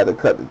they would have to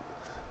cut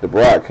the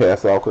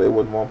broadcast off because they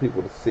wouldn't want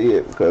people to see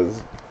it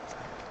because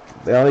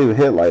they don't even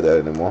hit like that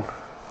anymore.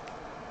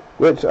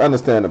 Which,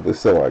 understandably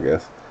so, I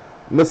guess.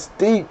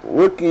 Mystique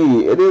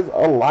rookie. It is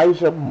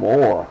Elijah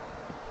Moore.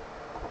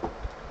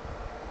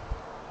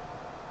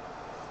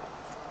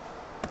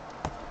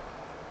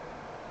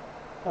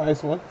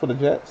 Nice one for the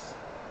Jets.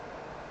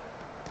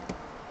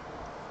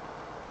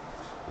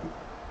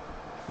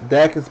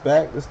 Dak is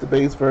back. This is the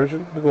base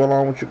version to go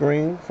along with your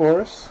green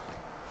for us.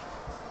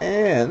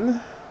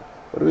 And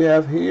what do we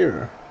have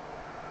here?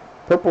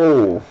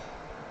 Purple.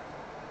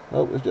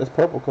 Nope, it's just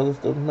purple because it's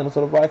the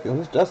Minnesota Vikings.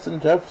 It's Justin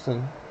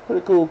Jefferson.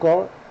 Pretty cool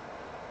card.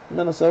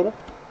 Minnesota.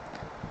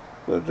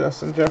 Little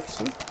Justin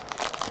Jefferson.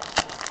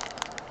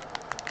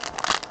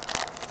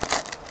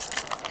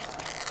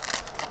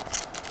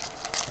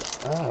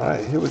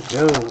 Alright, here we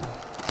go.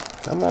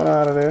 Come on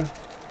out of there.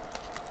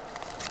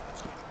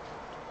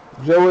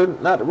 Joey,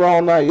 not the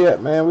wrong night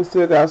yet, man. We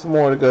still got some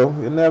more to go.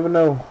 You never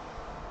know.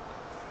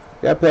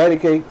 Got patty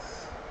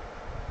cakes.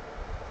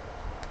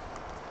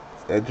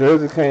 That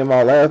jersey came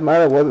out last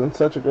night. It wasn't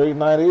such a great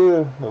night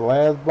either. The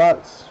last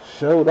box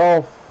showed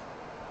off.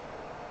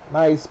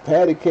 Nice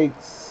patty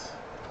cakes.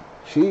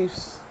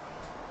 Chiefs.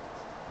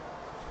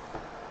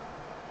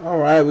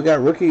 Alright, we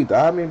got rookie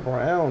Dami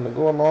Brown to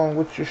go along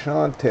with your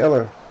Sean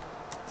Taylor.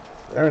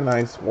 Very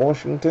nice.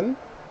 Washington.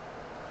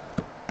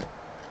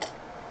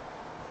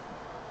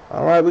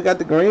 Alright, we got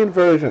the green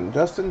version.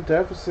 Justin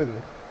Jefferson.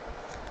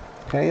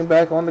 Came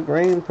back on the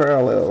green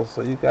parallel.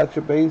 So you got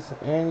your base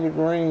and your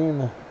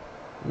green.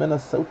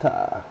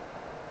 Minnesota.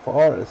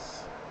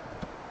 Forest.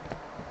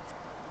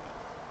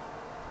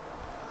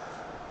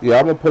 Yeah,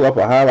 I'm going to pull up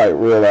a highlight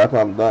reel after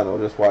I'm done. I'll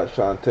just watch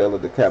Sean Taylor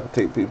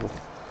decapitate people.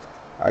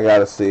 I got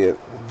to see it.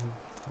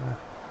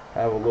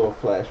 Have a little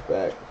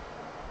flashback.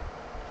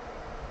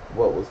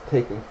 What was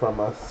taken from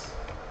us.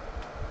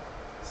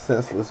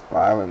 Senseless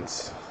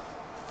violence.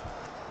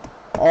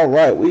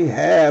 Alright, we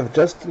have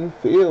Justin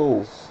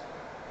Fields.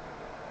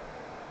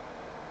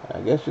 I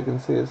guess you can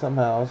see it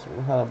somehow. It's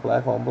kind of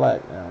black on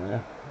black down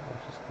there.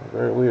 It's just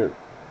very weird.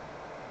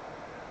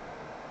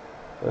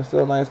 But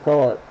still a nice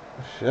card.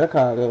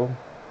 Chicago.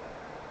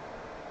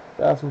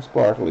 Got some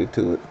sparkly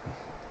to it.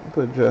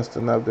 Put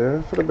Justin up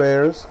there for the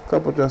Bears. A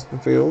couple Justin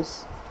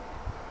Fields.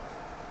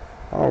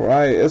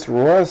 Alright, it's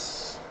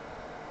Russ.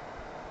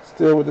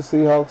 Still with the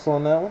Seahawks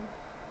on that one.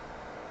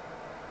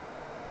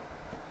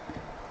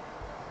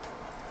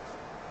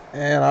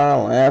 And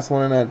our last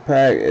one in that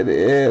pack, it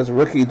is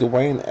rookie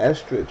Dwayne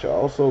Estridge,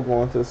 also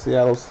going to the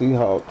Seattle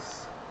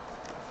Seahawks.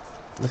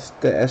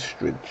 Mr.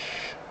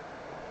 Estridge.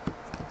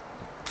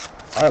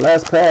 Our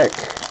last pack.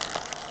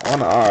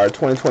 on our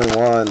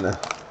 2021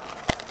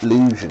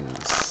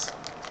 Illusions.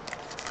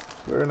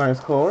 Very nice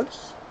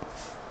cards.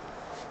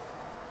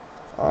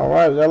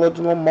 Alright, we got a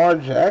little Lamar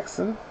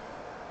Jackson.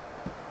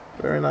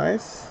 Very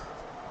nice.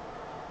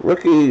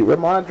 Rookie,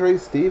 Ramondre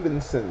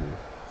Stevenson.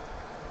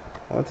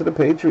 On to the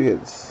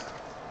Patriots.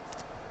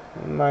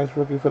 Nice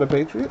rookie for the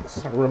Patriots.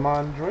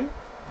 Ramondre.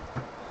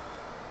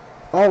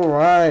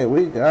 Alright,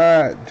 we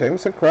got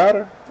Jameson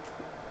Crowder.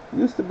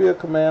 Used to be a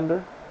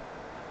Commander.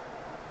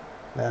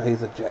 Now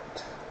he's a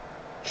Jet.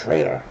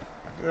 Traitor.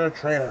 You're a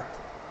traitor.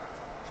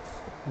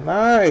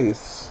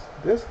 Nice.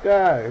 This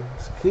guy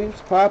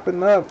keeps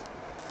popping up.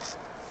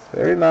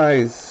 Very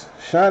nice.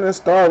 Shining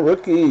Star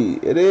rookie.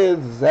 It is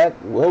Zach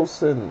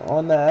Wilson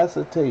on the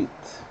acetate.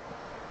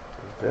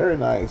 Very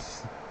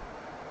nice.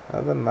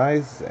 Another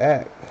nice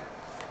Zach.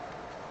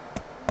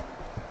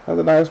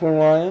 Another nice one,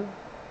 Ryan.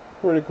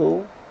 Pretty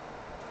cool.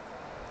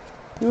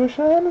 You're a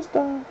Shining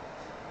Star.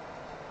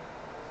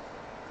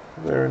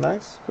 Very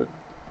nice. Put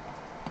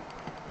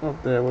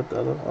up there with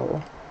the other.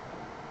 Oh.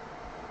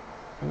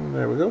 And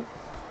there we go.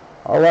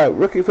 Alright,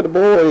 rookie for the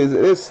boys.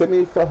 It is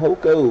Semi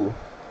Fehoko.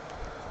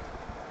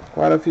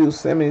 Quite a few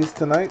semis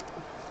tonight.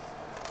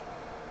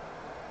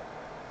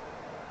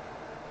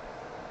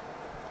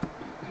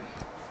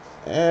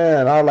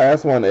 And our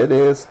last one, it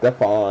is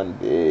Stephon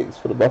Diggs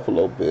for the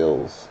Buffalo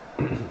Bills.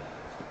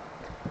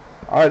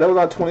 Alright, that was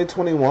our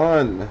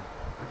 2021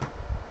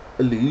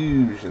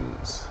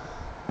 Illusions.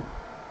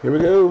 Here we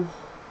go.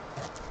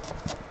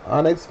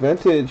 Onyx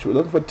Vintage. We're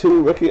looking for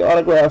 2 rookie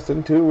autographs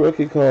and 2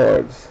 rookie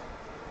cards.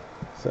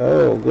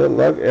 So, good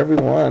luck,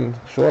 everyone.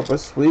 Short but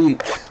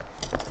sweet.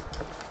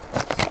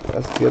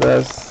 Let's get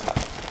us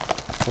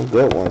some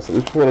good ones. So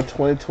we pulled a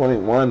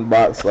 2021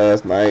 box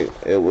last night.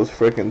 It was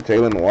freaking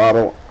Jalen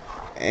Waddle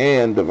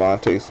and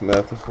Devontae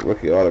Smith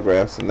rookie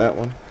autographs in that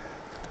one.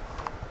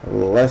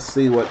 Let's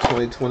see what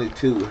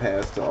 2022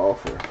 has to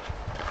offer.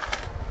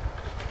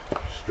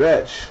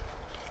 Stretch.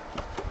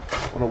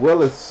 On a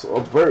Willis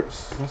or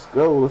Burks. Let's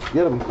go. Let's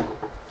get them.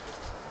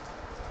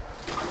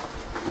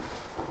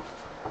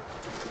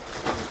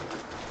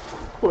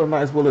 Put a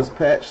nice Willis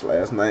patch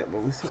last night,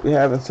 but we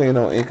haven't seen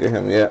no ink of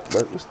him yet.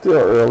 But we're still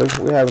early.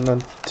 We haven't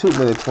done too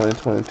many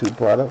 2022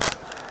 products.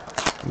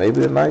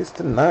 Maybe the night's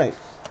tonight.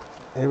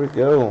 Here we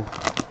go.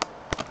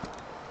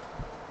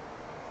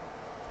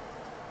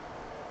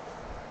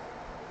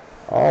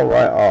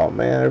 Alright. Oh,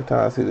 man. Every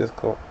time I see this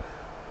card.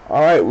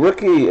 Alright,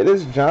 rookie. It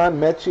is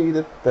John Mechie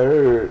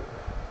III.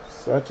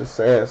 Such a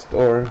sad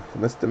story for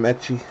Mr.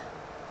 Mechie.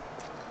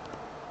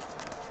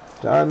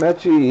 John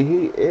Mechie,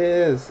 he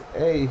is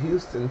a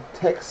Houston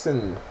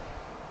Texan.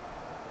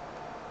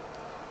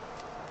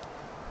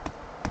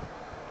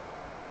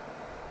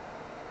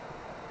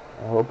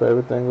 I hope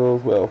everything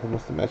goes well for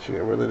Mr. Mechie. I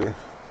really do.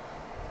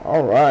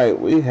 Alright,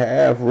 we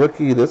have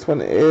rookie. This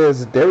one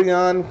is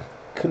Darian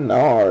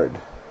Kennard.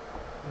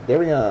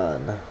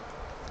 Darian.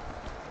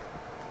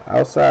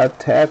 Outside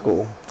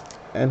tackle.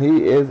 And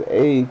he is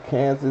a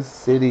Kansas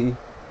City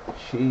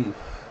Chief.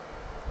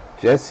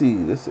 Jesse,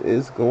 this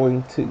is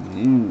going to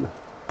you.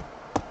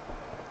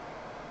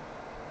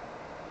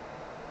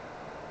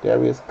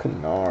 Darius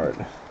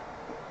Kennard.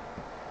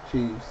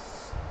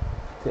 Chiefs,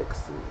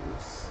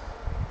 Texans.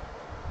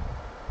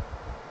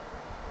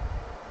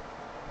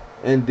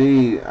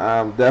 Indeed,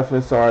 I'm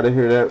definitely sorry to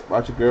hear that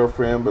about your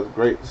girlfriend, but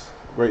great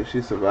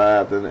she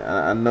survived, and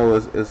I know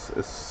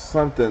it's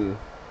something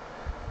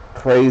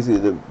crazy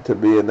to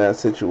be in that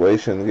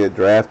situation, get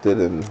drafted,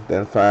 and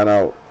then find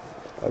out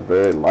a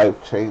very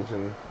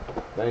life-changing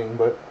thing,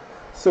 but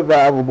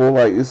survivable,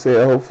 like you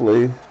said.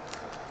 Hopefully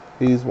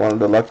he's one of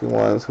the lucky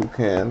ones who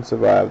can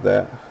survive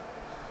that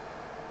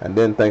and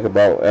then think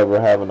about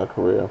ever having a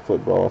career in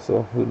football.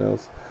 So who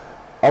knows.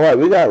 Alright,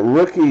 we got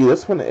rookie.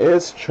 This one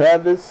is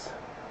Travis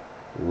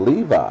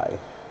Levi.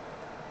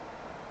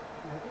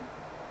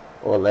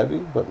 Or Levy,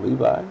 but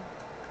Levi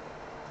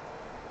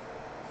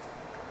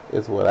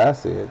is what I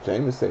said.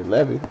 Jamie say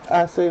Levy.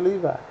 I say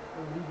Levi.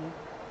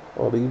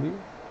 Or Levy.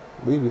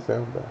 Levy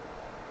sounds better.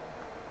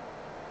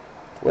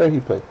 Where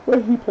he play?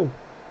 Where he play?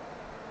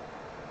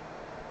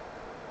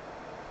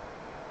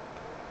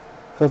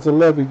 Because the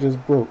levy just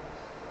broke.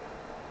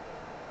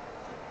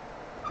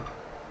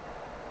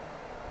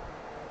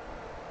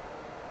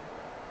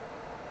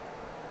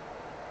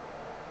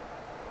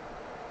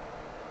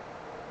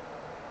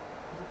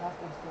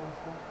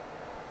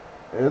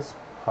 It's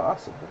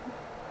possible.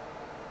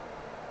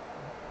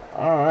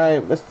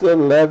 Alright, Mr.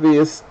 Levy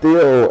is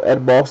still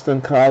at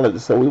Boston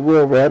College, so we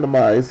will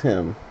randomize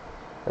him.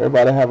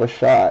 Everybody have a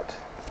shot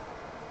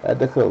at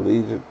the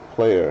collegiate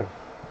player.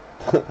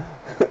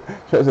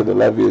 Trust the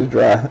Levy is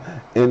dry.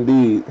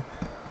 Indeed.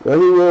 Well,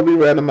 he will be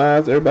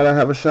randomized. Everybody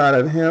have a shot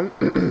at him.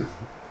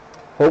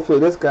 Hopefully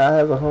this guy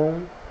has a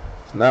home.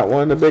 It's not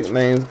one of the big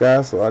names,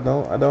 guys, so I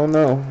don't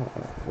know.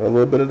 A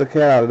little bit of the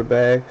cat out of the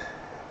bag.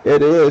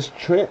 It is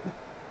Trent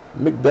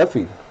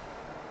McDuffie.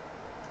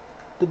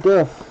 The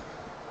Duff.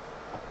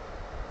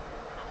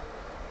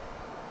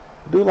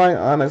 Do like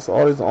Onyx,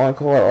 all these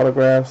on-card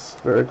autographs.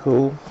 Very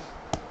cool.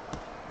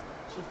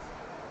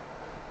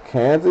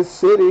 Kansas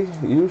City,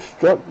 you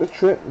struck the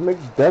Trent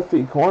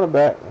McDuffie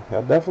cornerback.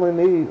 Y'all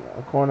definitely need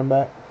a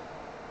cornerback.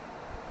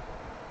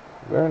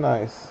 Very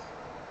nice.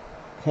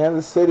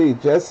 Kansas City,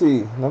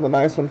 Jesse, another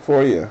nice one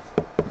for you.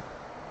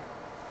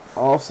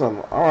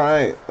 Awesome. All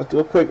right, let's do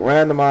a quick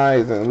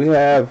randomize, and we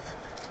have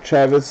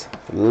Travis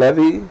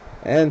Levy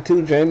and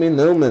 2 Jamie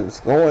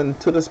Newmans going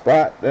to the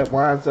spot that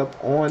winds up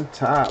on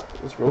top.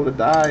 Let's roll the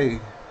die.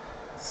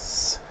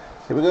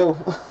 Here we go.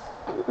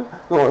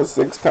 Going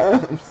 6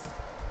 times.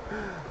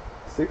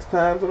 6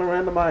 times on a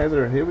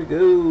randomizer. Here we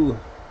go.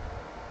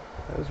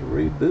 Let's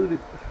reboot it.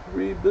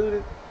 Reboot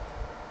it.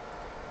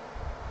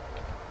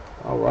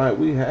 All right,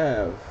 we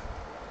have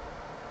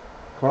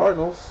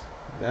Cardinals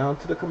down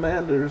to the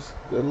Commanders.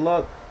 Good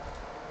luck.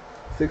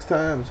 6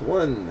 times.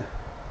 1,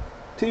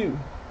 2,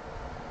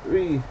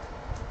 3,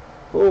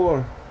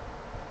 4,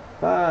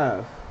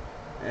 5,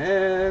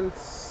 and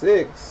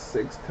 6.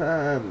 6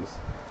 times.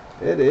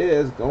 It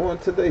is going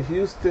to the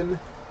Houston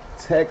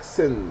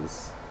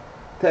Texans.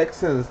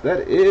 Texans,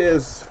 that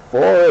is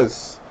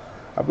Forrest.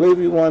 I believe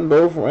you won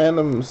both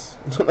randoms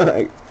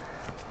tonight.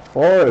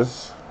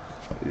 Forrest,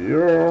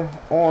 you're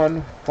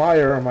on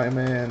fire, my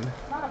man.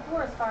 Not a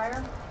forest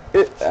fire.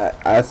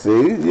 I see.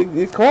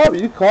 You caught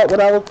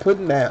what I was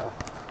putting down.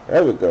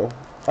 There we go.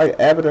 Like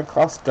Abbott and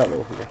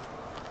Costello here.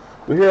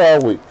 We're here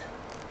all week.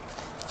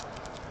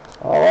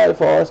 All right,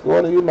 Forrest,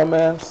 going to you, my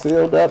man.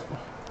 Sealed up.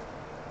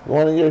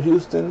 Going to your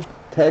Houston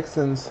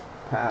Texans.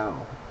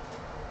 Pow.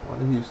 Going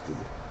to Houston.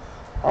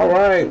 All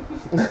right.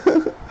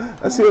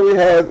 Let's see what we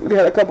had. We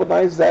had a couple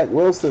nice Zach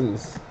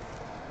Wilsons.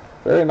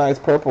 Very nice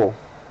purple.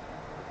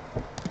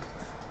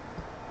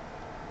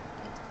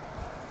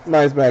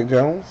 Nice Mac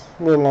Jones.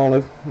 A little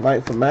lonely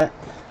night for Mac.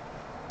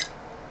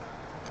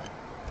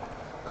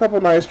 Couple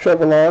nice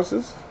Trevor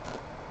Lawrences.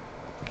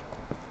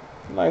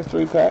 Nice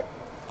 3-pack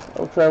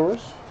of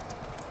Trevor's.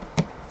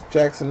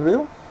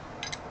 Jacksonville.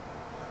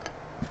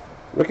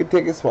 Rookie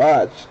ticket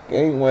swatch.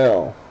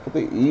 Gainwell for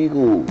the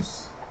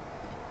Eagles.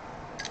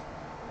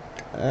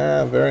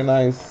 Very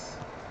nice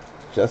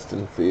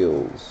Justin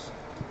Fields.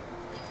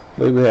 I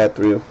believe we had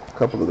a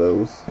couple of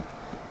those.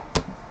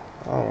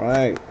 All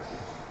right.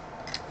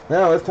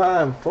 Now it's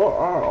time for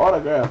our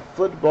autograph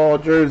football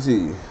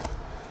jersey.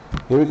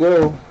 Here we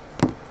go.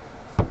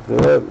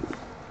 Good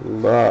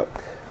luck.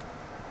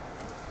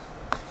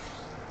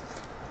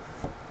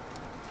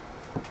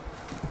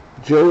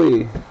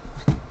 Joey.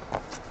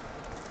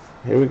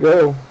 Here we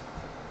go.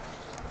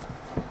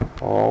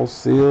 All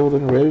sealed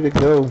and ready to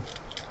go.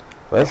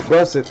 Let's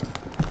bust it.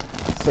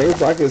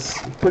 Seems like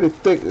it's pretty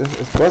thick.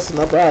 It's busting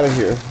up out of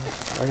here.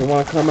 Like it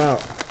want to come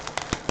out.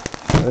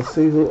 Let's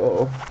see who.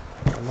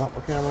 I'm not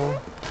my camera.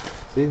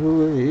 See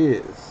who it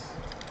is.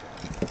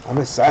 I'm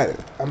excited.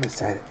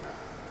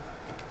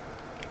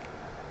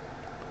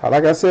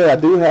 Like I said, I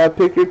do have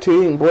Pick Your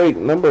Team break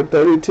number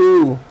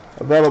 32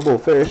 available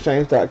at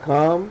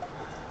FairXchanged.com.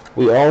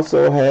 We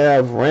also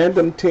have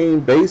Random Team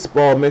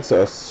Baseball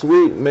Mixer, a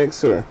sweet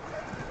mixer.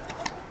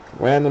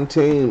 Random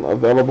Team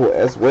available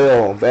as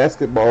well.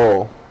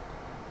 Basketball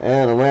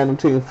and a Random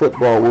Team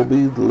Football will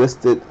be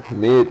listed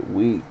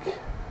midweek.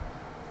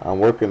 I'm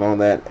working on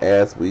that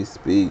as we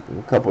speak.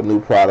 A couple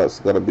new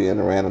products are going to be in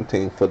the Random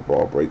Team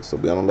Football break, so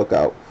be on the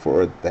lookout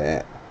for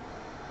that.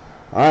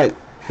 Alright,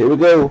 here we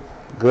go.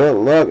 Good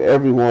luck,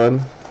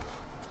 everyone.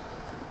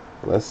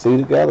 Let's see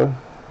together.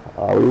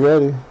 Are we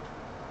ready?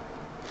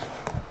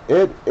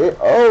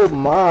 Oh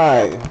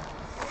my.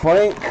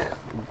 Frank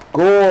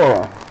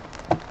Gore.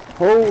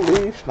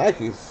 Holy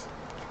shnikes.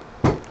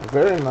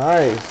 Very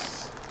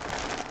nice.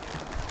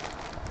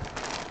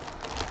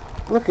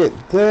 Look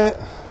at that.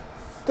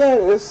 That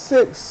is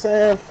 6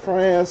 San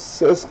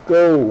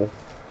Francisco.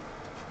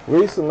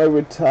 Recently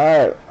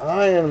retired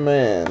Iron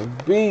Man.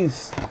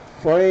 Beast.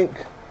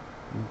 Frank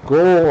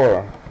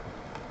Gore.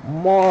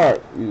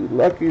 Mark, you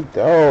lucky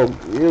dog.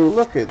 You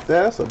look at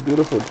that. That's a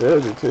beautiful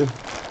jersey too.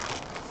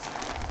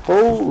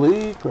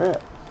 Holy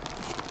crap.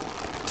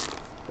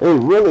 It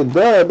really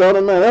does, don't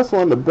it, man? That's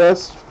one of the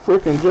best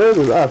freaking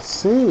jerseys I've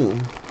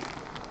seen.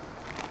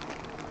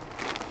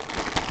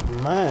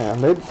 Man,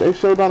 they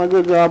sure done a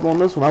good job on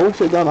this one. I wish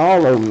they done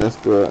all of them this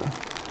good.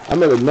 I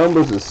mean, the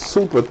numbers is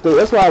super thick.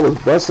 That's why I was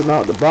busting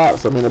out the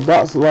box. I mean, the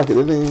box is like it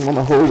didn't even want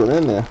to hold it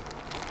in there.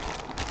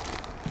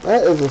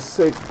 That is a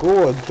sick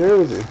Gore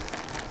jersey.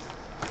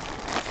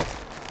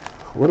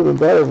 Would have been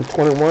better if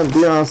 21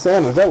 Deion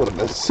Sanders. That would have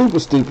been super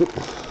stupid.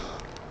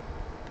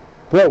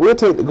 But we'll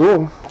take the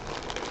Gore.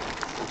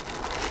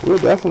 We'll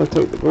definitely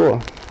take the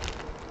Gore.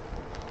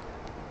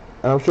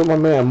 And I'm sure my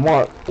man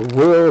Mark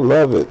will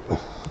love it.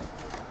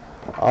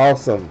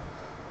 Awesome.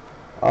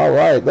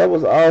 Alright, that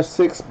was our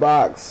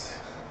 6-box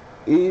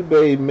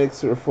eBay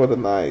mixer for the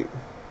night.